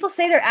ads. When people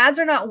say their ads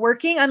are not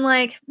working, I'm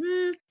like,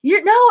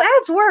 no,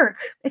 ads work.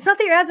 It's not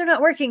that your ads are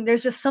not working.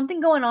 There's just something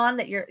going on,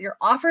 that your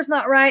offer's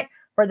not right,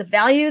 or the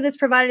value that's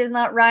provided is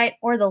not right,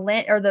 or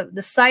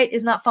the site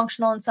is not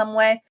functional in some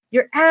way.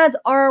 Your ads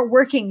are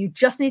working. You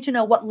just need to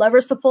know what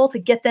levers to pull to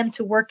get them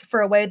to work for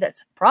a way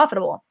that's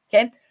profitable.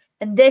 Okay.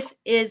 And this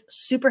is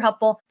super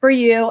helpful for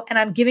you. And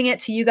I'm giving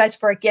it to you guys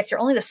for a gift. You're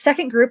only the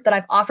second group that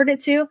I've offered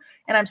it to.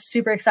 And I'm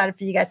super excited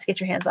for you guys to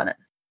get your hands on it.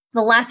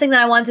 The last thing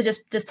that I wanted to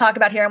just talk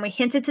about here, and we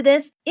hinted to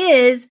this,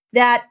 is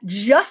that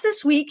just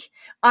this week,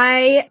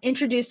 I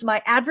introduced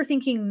my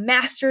Adverthinking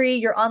Mastery,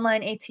 your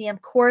online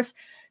ATM course.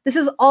 This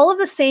is all of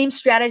the same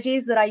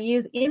strategies that I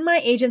use in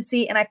my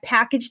agency, and I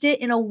packaged it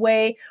in a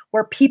way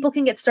where people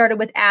can get started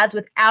with ads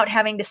without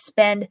having to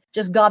spend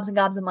just gobs and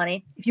gobs of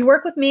money. If you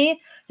work with me,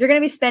 you're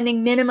going to be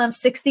spending minimum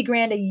 60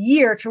 grand a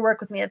year to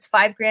work with me. That's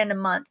 $5 grand a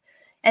month.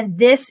 And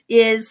this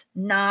is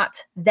not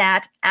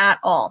that at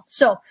all.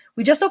 So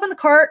we just opened the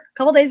cart a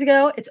couple days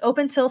ago. It's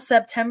open till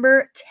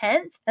September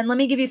 10th. And let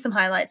me give you some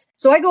highlights.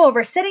 So I go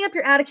over setting up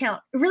your ad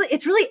account.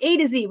 It's really A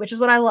to Z, which is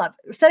what I love.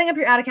 Setting up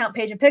your ad account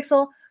page in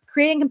Pixel,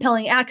 creating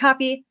compelling ad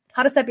copy,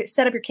 how to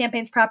set up your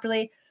campaigns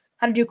properly,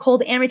 how to do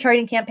cold and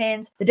retargeting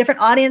campaigns, the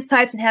different audience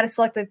types and how to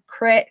select the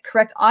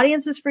correct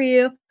audiences for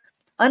you,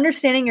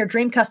 understanding your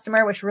dream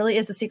customer, which really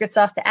is the secret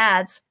sauce to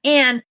ads.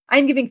 And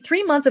I'm giving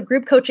 3 months of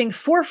group coaching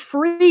for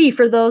free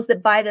for those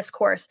that buy this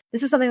course.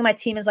 This is something that my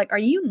team is like, are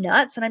you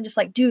nuts? And I'm just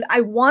like, dude,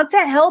 I want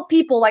to help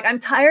people. Like, I'm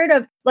tired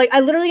of, I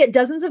literally get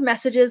dozens of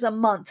messages a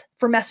month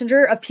for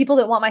Messenger of people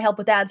that want my help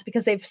with ads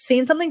because they've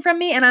seen something from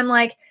me. And I'm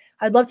like,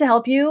 I'd love to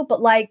help you, but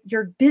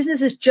your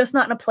business is just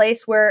not in a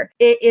place where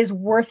it is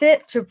worth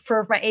it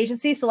for my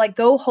agency. So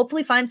go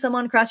hopefully find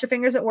someone, cross your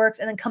fingers it works,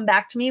 and then come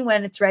back to me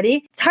when it's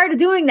ready. Tired of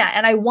doing that.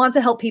 And I want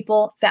to help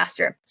people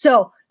faster.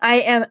 So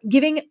I am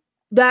giving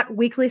that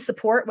weekly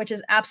support, which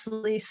is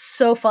absolutely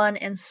so fun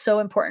and so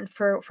important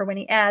for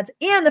winning ads.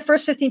 And the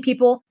first 15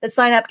 people that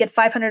sign up get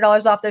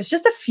 $500 off. There's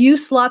just a few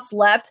slots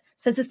left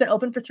since it's been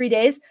open for 3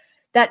 days.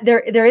 That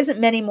there isn't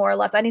many more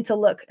left. I need to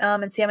look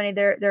and see how many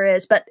there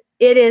is, but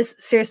it is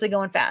seriously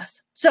going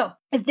fast. So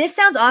if this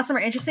sounds awesome or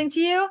interesting to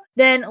you,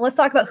 then let's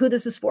talk about who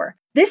this is for.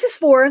 This is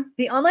for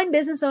the online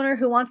business owner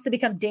who wants to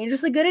become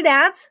dangerously good at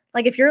ads.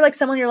 If you're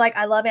someone, you're like,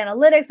 I love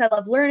analytics, I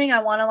love learning,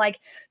 I want to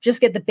just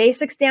get the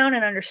basics down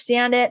and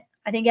understand it.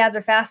 I think ads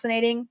are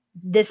fascinating.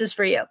 This is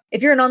for you.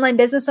 If you're an online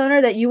business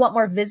owner that you want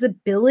more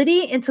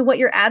visibility into what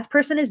your ads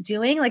person is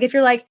doing, like if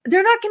you're like,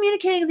 they're not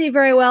communicating with me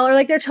very well, or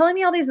like they're telling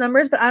me all these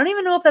numbers, but I don't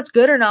even know if that's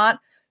good or not,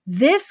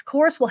 this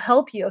course will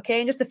help you,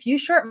 okay? In just a few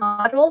short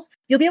modules,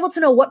 you'll be able to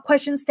know what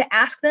questions to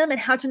ask them and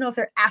how to know if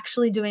they're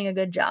actually doing a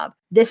good job.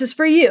 This is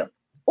for you.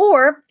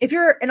 Or if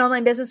you're an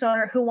online business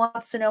owner who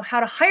wants to know how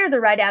to hire the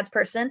right ads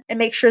person and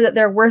make sure that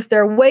they're worth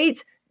their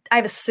weight, I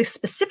have a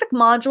specific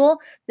module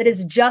that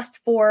is just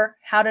for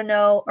how to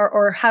know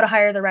or how to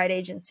hire the right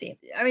agency.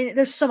 I mean,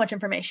 there's so much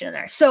information in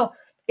there. So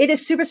it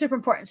is super, super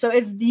important. So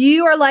if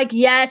you are like,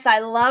 yes, I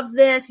love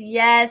this.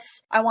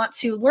 Yes, I want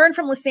to learn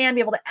from Lisanne,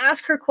 be able to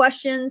ask her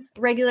questions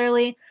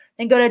regularly,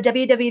 then go to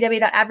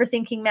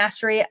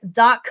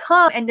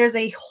www.adverthinkingmastery.com. And there's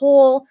a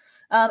whole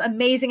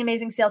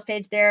amazing sales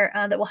page there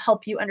that will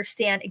help you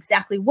understand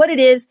exactly what it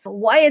is,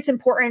 why it's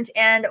important,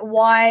 and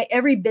why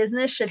every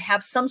business should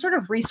have some sort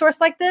of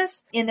resource like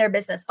this in their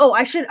business. Oh,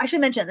 I should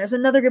mention there's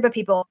another group of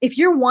people. If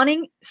you're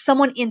wanting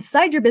someone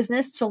inside your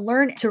business to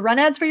learn to run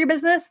ads for your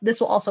business,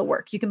 this will also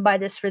work. You can buy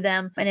this for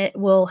them and it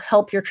will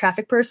help your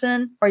traffic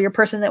person or your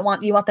person that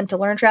you want them to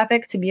learn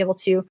traffic to be able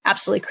to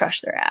absolutely crush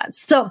their ads.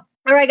 So,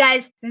 all right,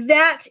 guys,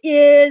 that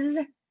is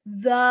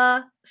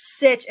the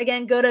sitch.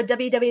 Again, go to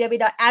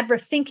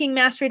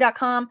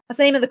www.adverthinkingmastery.com. That's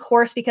the name of the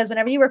course, because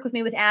whenever you work with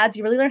me with ads,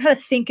 you really learn how to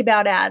think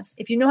about ads.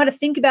 If you know how to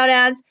think about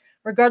ads,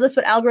 regardless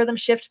what algorithm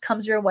shift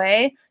comes your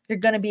way, you're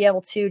going to be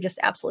able to just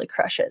absolutely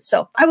crush it.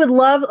 So I would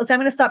love, I'm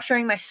going to stop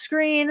sharing my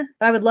screen,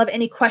 but I would love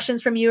any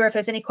questions from you, or if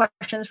there's any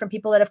questions from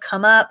people that have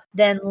come up,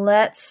 then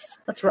let's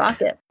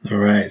rock it. All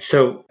right.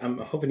 So I'm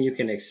hoping you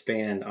can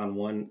expand on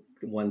one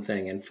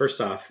thing. And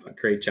first off, a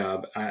great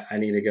job. I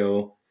need to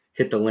go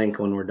hit the link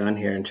when we're done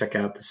here and check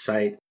out the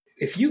site.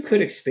 If you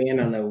could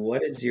expand on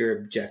what is your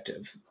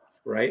objective,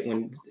 right?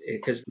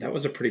 Because that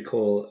was a pretty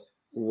cool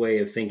way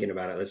of thinking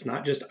about it. It's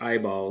not just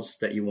eyeballs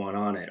that you want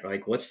on it.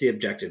 Like, what's the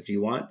objective? Do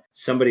you want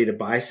somebody to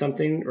buy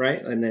something,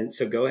 right? And then,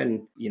 so go ahead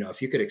and,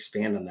 if you could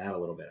expand on that a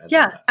little bit.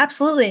 Yeah,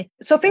 absolutely.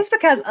 So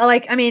Facebook has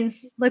like I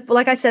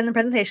said in the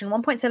presentation,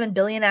 1.7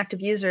 billion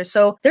active users.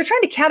 So they're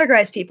trying to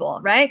categorize people,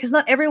 right? Because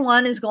not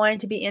everyone is going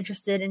to be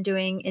interested in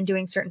doing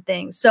certain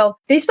things. So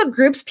Facebook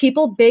groups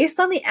people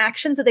based on the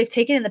actions that they've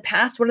taken in the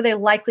past. What are they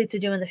likely to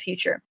do in the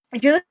future?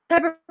 If you're the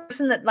type of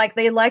person that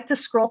they like to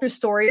scroll through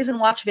stories and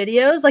watch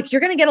videos, you're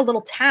going to get a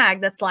little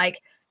tag that's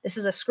like, this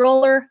is a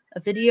scroller,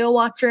 a video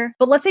watcher.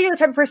 But let's say you're the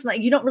type of person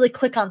that you don't really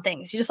click on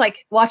things. You just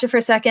watch it for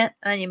a second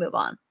and then you move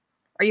on.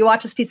 Or you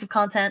watch this piece of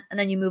content and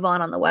then you move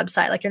on the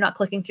website. You're not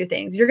clicking through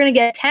things. You're going to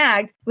get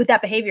tagged with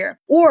that behavior.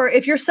 Or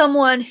if you're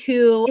someone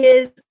who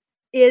is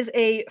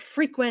a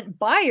frequent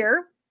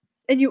buyer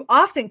and you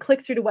often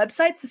click through to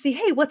websites to see,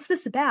 hey, what's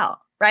this about?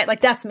 Right?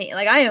 That's me.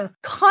 I am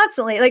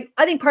constantly,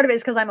 I think part of it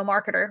is because I'm a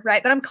marketer,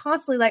 right? But I'm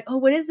constantly oh,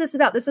 what is this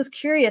about? This is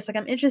curious.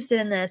 I'm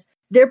interested in this.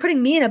 They're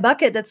putting me in a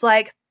bucket that's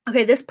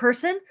okay, this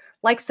person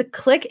likes to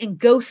click and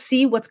go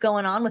see what's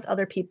going on with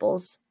other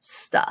people's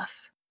stuff.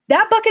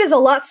 That bucket is a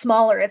lot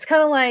smaller. It's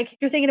kind of like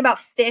you're thinking about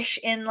fish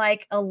in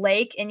a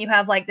lake, and you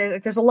have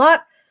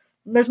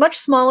there's much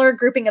smaller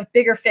grouping of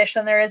bigger fish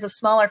than there is of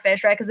smaller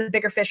fish, right? Because the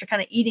bigger fish are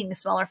kind of eating the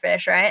smaller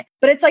fish, right?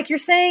 But it's you're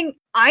saying,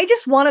 I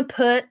just want to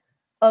put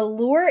a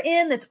lure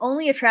in that's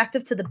only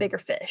attractive to the bigger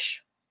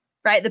fish,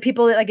 right? The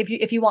people that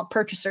if you want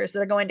purchasers that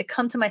are going to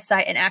come to my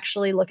site and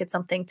actually look at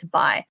something to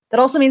buy.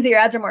 That also means that your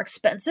ads are more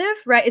expensive,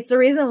 right? It's the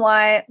reason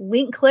why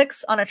link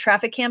clicks on a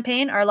traffic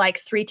campaign are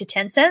 3 to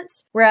 10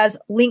 cents, whereas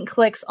link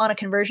clicks on a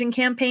conversion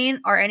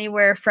campaign are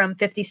anywhere from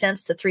 50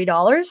 cents to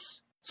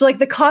 $3. So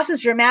the cost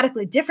is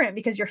dramatically different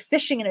because you're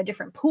fishing in a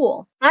different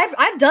pool.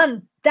 I've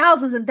done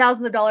thousands and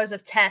thousands of dollars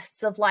of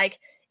tests of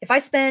if I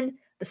spend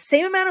the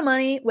same amount of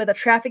money with a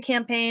traffic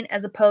campaign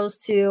as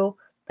opposed to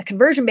a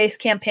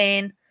conversion-based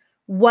campaign,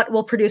 what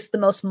will produce the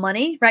most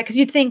money, right? Because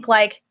you'd think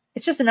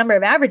it's just a number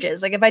of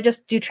averages. If I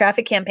just do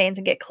traffic campaigns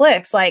and get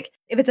clicks,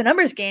 if it's a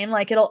numbers game,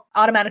 it'll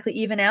automatically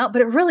even out,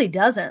 but it really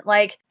doesn't.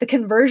 The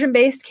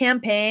conversion-based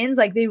campaigns,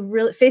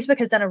 Facebook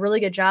has done a really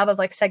good job of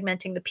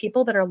segmenting the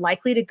people that are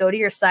likely to go to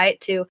your site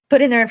to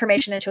put in their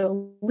information into a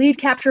lead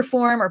capture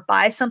form or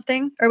buy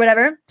something or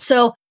whatever.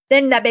 So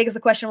then that begs the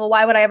question, well,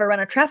 why would I ever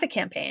run a traffic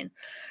campaign?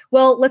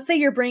 Well, let's say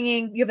you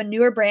have a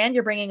newer brand,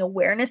 you're bringing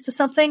awareness to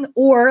something,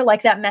 or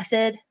that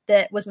method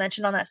that was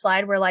mentioned on that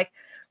slide where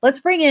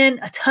let's bring in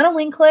a ton of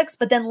link clicks,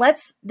 but then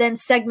let's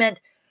segment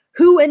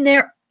who in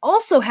there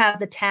also have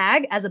the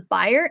tag as a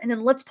buyer, and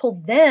then let's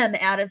pull them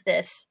out of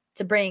this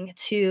to bring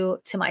to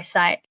my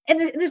site. And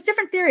there's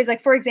different theories.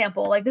 For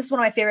example, this is one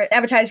of my favorite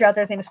advertisers out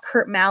there. His name is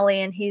Kurt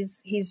Malley, and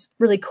he's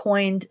really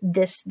coined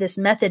this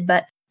method,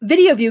 but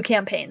video view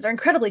campaigns are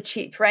incredibly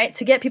cheap, right?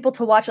 To get people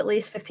to watch at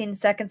least 15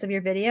 seconds of your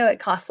video, it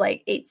costs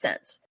 8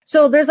 cents.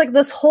 So there's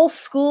this whole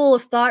school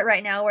of thought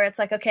right now where it's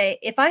okay,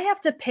 if I have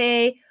to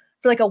pay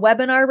for a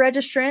webinar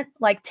registrant,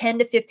 $10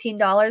 to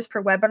 $15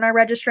 per webinar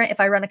registrant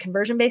if I run a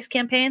conversion-based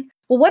campaign,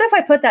 well, what if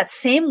I put that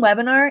same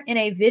webinar in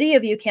a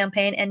video view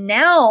campaign and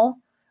now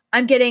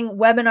I'm getting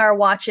webinar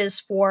watches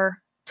for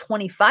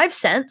 25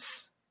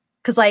 cents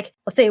because like,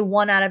 let's say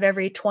 1 out of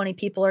every 20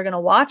 people are going to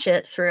watch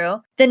it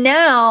through, then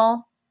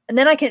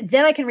I can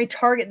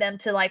retarget them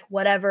to like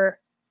whatever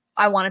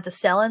I wanted to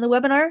sell in the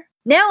webinar.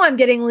 Now I'm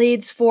getting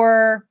leads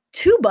for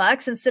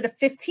 $2 instead of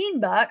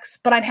 $15,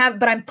 but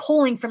I'm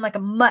pulling from like a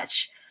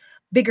much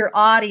bigger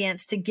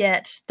audience to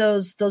get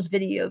those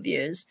video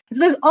views. So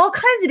there's all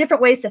kinds of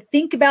different ways to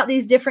think about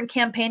these different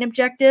campaign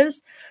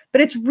objectives,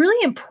 but it's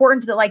really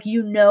important that like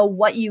you know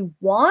what you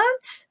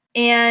want.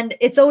 And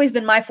it's always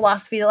been my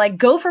philosophy to like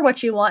go for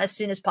what you want as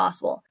soon as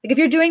possible. Like if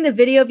you're doing the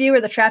video view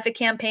or the traffic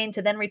campaign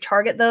to then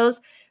retarget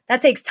those,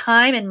 that takes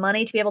time and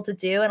money to be able to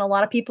do. And a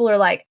lot of people are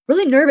like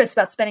really nervous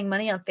about spending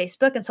money on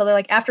Facebook. And so they're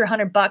like, after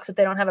 $100, if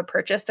they don't have a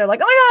purchase, they're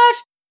like, oh my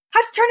gosh, I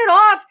have to turn it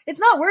off. It's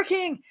not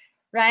working,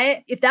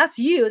 right? If that's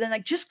you, then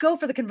like just go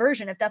for the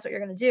conversion if that's what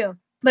you're going to do.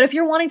 But if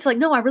you're wanting to like,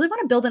 no, I really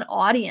want to build an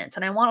audience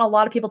and I want a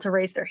lot of people to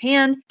raise their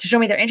hand to show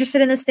me they're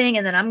interested in this thing.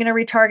 And then I'm going to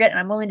retarget and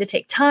I'm willing to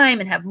take time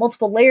and have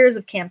multiple layers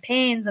of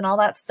campaigns and all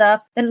that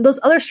stuff. Then those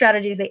other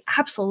strategies, they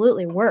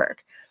absolutely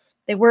work.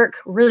 They work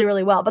really,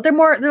 really well, but they're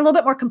a little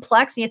bit more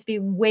complex and you have to be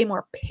way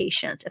more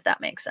patient, if that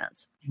makes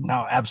sense.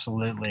 No,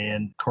 absolutely.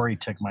 And Corey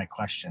took my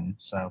question.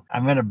 So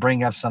I'm going to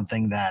bring up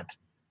something that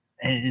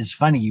is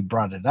funny you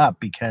brought it up,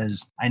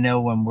 because I know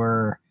when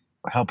we're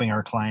helping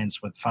our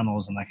clients with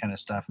funnels and that kind of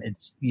stuff,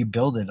 it's you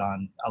build it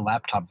on a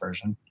laptop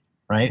version,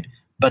 right?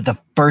 But the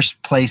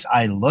first place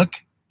I look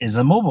is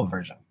a mobile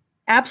version.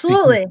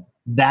 Absolutely.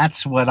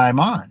 That's what I'm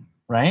on,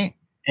 right?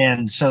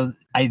 And so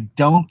I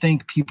don't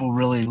think people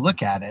really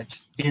look at it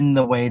in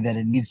the way that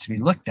it needs to be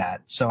looked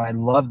at. So I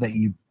love that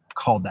you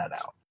called that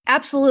out.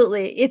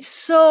 Absolutely. It's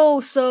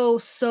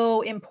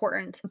so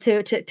important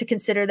to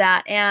consider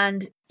that.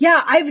 And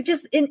yeah, I've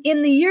just,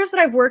 in the years that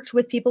I've worked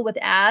with people with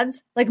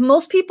ads, like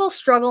most people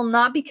struggle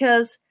not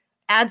because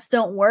ads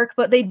don't work,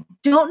 but they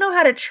don't know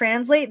how to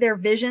translate their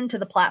vision to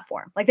the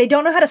platform. Like they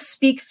don't know how to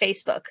speak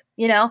Facebook,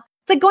 you know?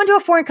 It's like going to a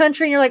foreign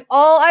country and you're like,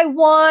 all I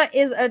want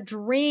is a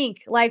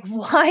drink. Like,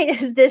 why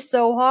is this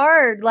so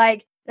hard?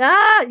 Like,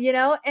 you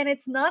know, and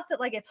it's not that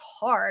like it's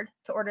hard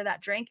to order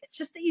that drink. It's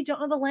just that you don't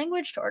know the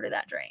language to order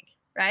that drink,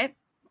 right?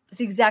 It's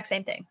the exact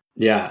same thing.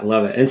 Yeah, I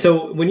love it. And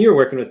so when you're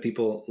working with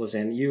people,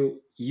 Lisanne,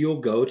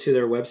 you'll go to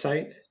their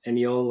website and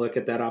you'll look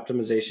at that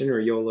optimization or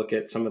you'll look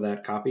at some of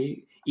that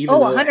copy. Even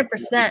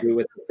 100%. Do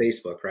with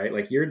Facebook, right?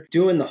 Like you're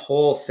doing the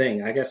whole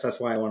thing. I guess that's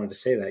why I wanted to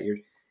say that.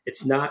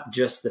 It's not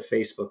just the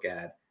Facebook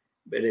ad,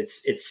 but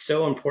it's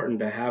so important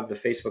to have the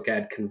Facebook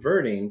ad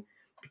converting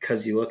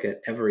because you look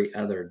at every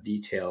other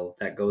detail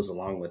that goes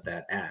along with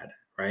that ad,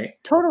 right?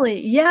 Totally.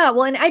 Yeah.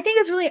 Well, and I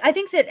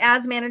think that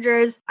ads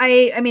managers,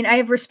 I mean, I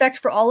have respect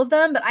for all of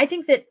them, but I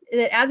think that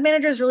ads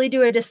managers really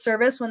do a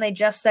disservice when they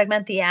just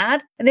segment the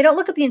ad and they don't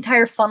look at the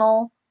entire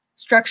funnel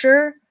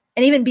structure.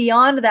 And even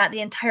beyond that,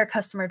 the entire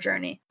customer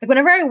journey. Like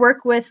whenever I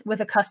work with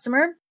a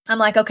customer, I'm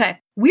like, okay,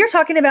 we're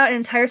talking about an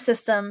entire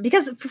system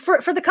because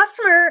for the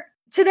customer,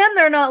 to them,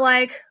 they're not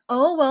like,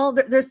 oh, well,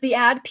 there's the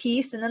ad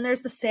piece and then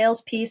there's the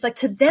sales piece. Like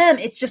to them,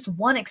 it's just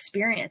one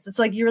experience. It's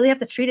like, you really have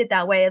to treat it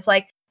that way. It's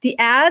like the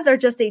ads are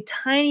just a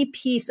tiny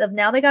piece of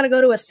now they got to go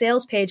to a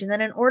sales page and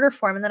then an order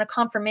form and then a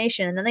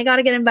confirmation. And then they got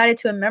to get invited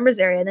to a members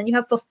area. And then you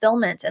have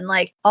fulfillment and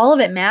like all of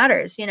it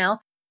matters, you know?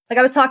 Like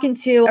I was talking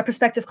to a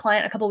prospective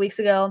client a couple of weeks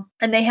ago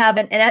and they have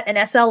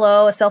an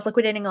SLO, a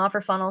self-liquidating offer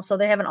funnel. So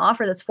they have an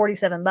offer that's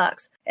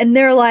 $47. And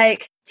they're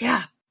like,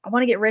 yeah, I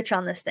want to get rich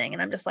on this thing.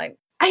 And I'm just like,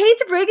 I hate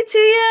to break it to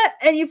you,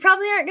 and you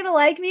probably aren't going to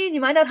like me, and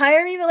you might not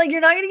hire me, but like, you're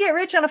not going to get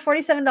rich on a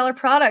 $47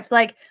 product.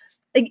 Like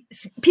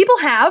people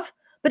have,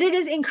 but it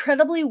is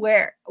incredibly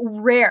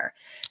rare.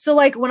 So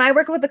like when I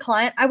work with a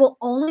client, I will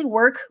only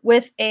work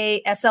with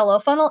a SLO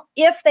funnel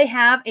if they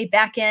have a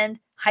back-end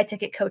high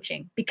ticket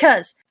coaching,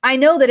 because I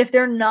know that if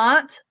they're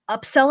not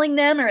upselling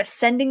them or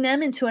ascending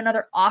them into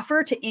another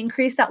offer to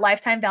increase that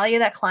lifetime value of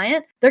that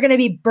client, they're going to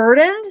be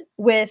burdened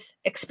with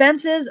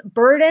expenses,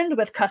 burdened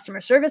with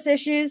customer service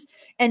issues,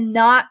 and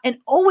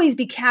always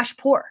be cash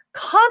poor,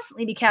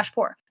 constantly be cash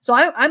poor. So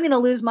I'm going to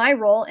lose my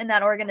role in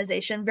that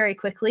organization very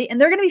quickly. And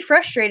they're going to be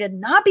frustrated,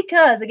 not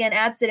because, again,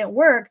 ads didn't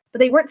work, but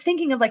they weren't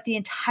thinking of like the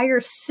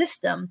entire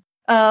system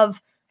of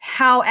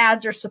how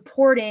ads are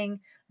supporting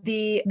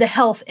the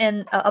health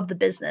of the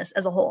business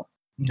as a whole.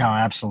 No,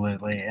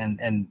 absolutely.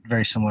 And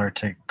very similar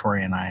to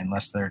Corey and I,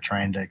 unless they're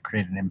trying to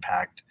create an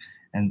impact.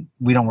 And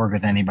we don't work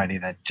with anybody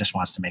that just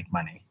wants to make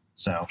money.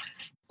 So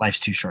life's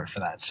too short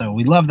for that. So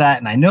we love that.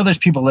 And I know there's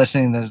people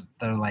listening that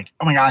are like,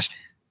 oh my gosh,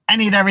 I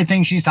need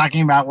everything she's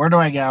talking about. Where do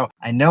I go?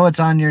 I know it's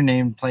on your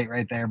nameplate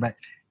right there, but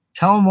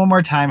tell them one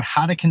more time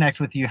how to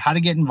connect with you, how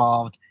to get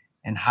involved,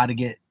 and how to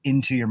get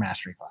into your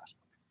mastery class.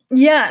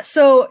 Yeah.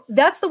 So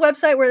that's the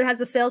website where it has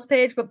the sales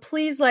page, but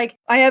please, like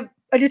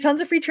I do tons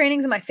of free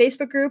trainings in my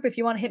Facebook group. If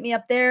you want to hit me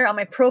up there on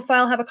my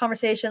profile, have a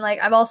conversation. Like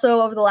I've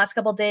also over the last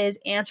couple of days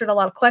answered a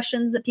lot of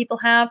questions that people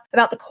have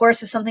about the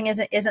course if something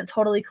isn't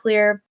totally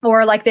clear,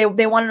 or like they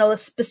want to know the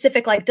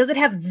specific, like, does it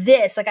have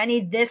this? Like I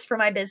need this for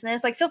my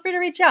business. Like feel free to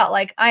reach out.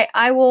 Like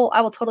I will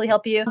totally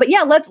help you. But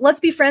yeah, let's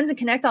be friends and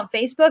connect on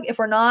Facebook if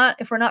we're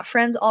not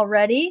friends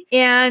already.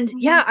 And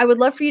yeah, I would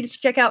love for you to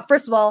check out,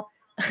 first of all,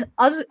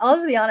 I'll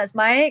just be honest.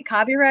 My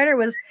copywriter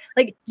was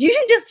like, you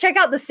should just check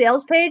out the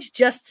sales page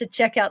just to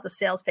check out the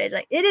sales page.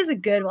 Like, it is a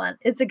good one.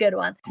 It's a good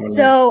one.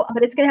 So,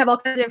 but it's going to have all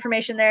kinds of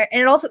information there.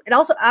 And it also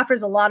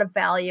offers a lot of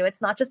value.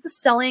 It's not just a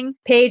selling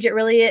page. It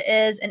really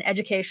is an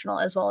educational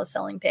as well as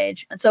selling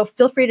page. And so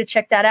feel free to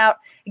check that out.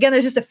 Again,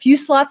 there's just a few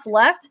slots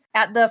left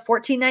at the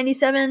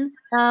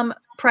 $14.97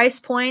 price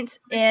points.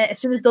 And as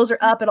soon as those are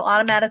up, it'll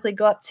automatically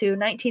go up to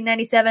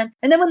 $19.97.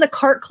 And then when the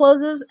cart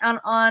closes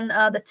on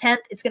the 10th,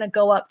 it's going to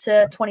go up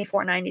to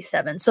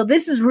 $24.97. So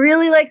this is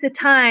really like the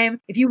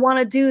time if you want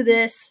to do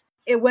this.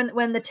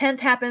 When the 10th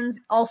happens,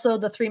 also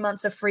the 3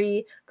 months of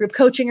free group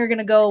coaching are going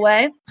to go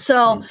away.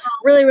 So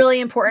really, really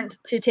important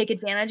to take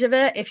advantage of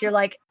it. If you're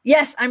like,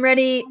 yes, I'm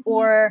ready,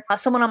 or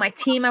someone on my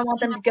team, I want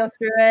them to go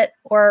through it,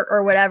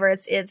 or whatever.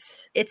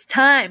 It's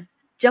time.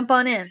 Jump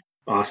on in.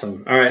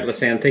 Awesome. All right,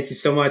 Lisanne, thank you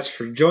so much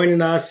for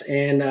joining us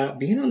and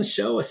being on the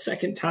show a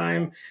second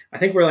time. I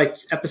think we're like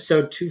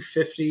episode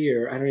 250,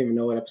 or I don't even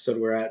know what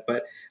episode we're at,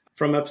 but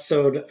from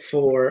episode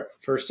 4,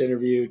 first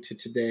interview, to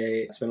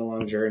today, it's been a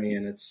long journey,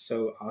 and it's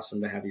so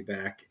awesome to have you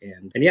back.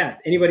 And yeah,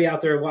 anybody out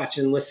there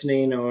watching,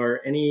 listening,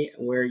 or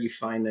anywhere you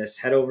find this,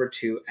 head over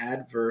to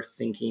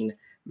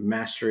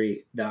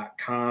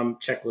adverthinkingmastery.com.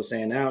 Check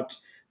Lisanne out.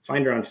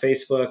 Find her on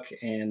Facebook,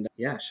 and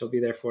yeah, she'll be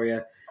there for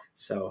you.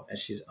 So, and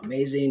she's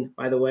amazing,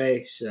 by the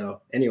way.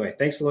 So anyway,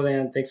 thanks,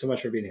 Lisanne. Thanks so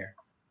much for being here.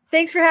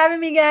 Thanks for having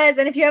me, guys.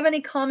 And if you have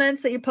any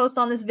comments that you post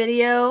on this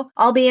video,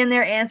 I'll be in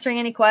there answering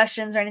any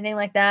questions or anything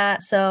like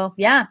that. So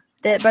yeah,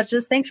 but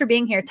just thanks for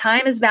being here.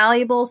 Time is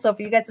valuable. So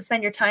for you guys to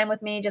spend your time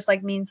with me, just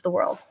like means the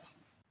world.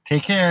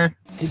 Take care.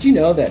 Did you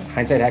know that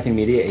Hindsight Hacking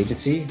Media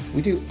Agency,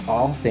 we do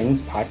all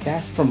things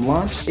podcast from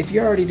launch? If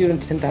you're already doing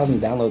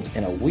 10,000 downloads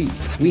in a week,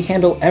 we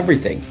handle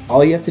everything.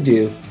 All you have to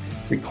do,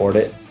 record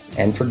it,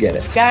 and forget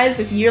it. Guys,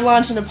 if you're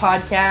launching a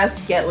podcast,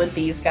 get with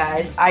these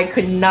guys. I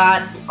could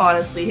not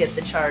honestly hit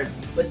the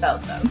charts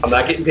without them. I'm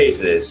not getting paid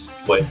for this,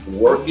 but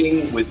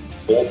working with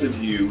both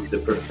of you, the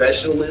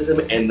professionalism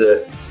and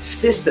the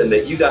system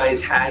that you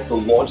guys had to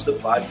launch the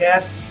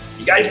podcast,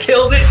 you guys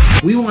killed it.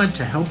 We want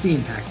to help the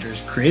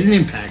impactors create an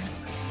impact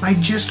by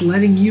just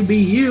letting you be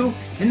you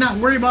and not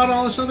worry about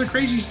all this other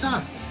crazy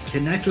stuff.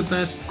 Connect with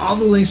us. All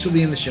the links will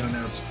be in the show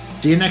notes.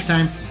 See you next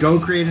time. Go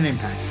create an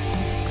impact.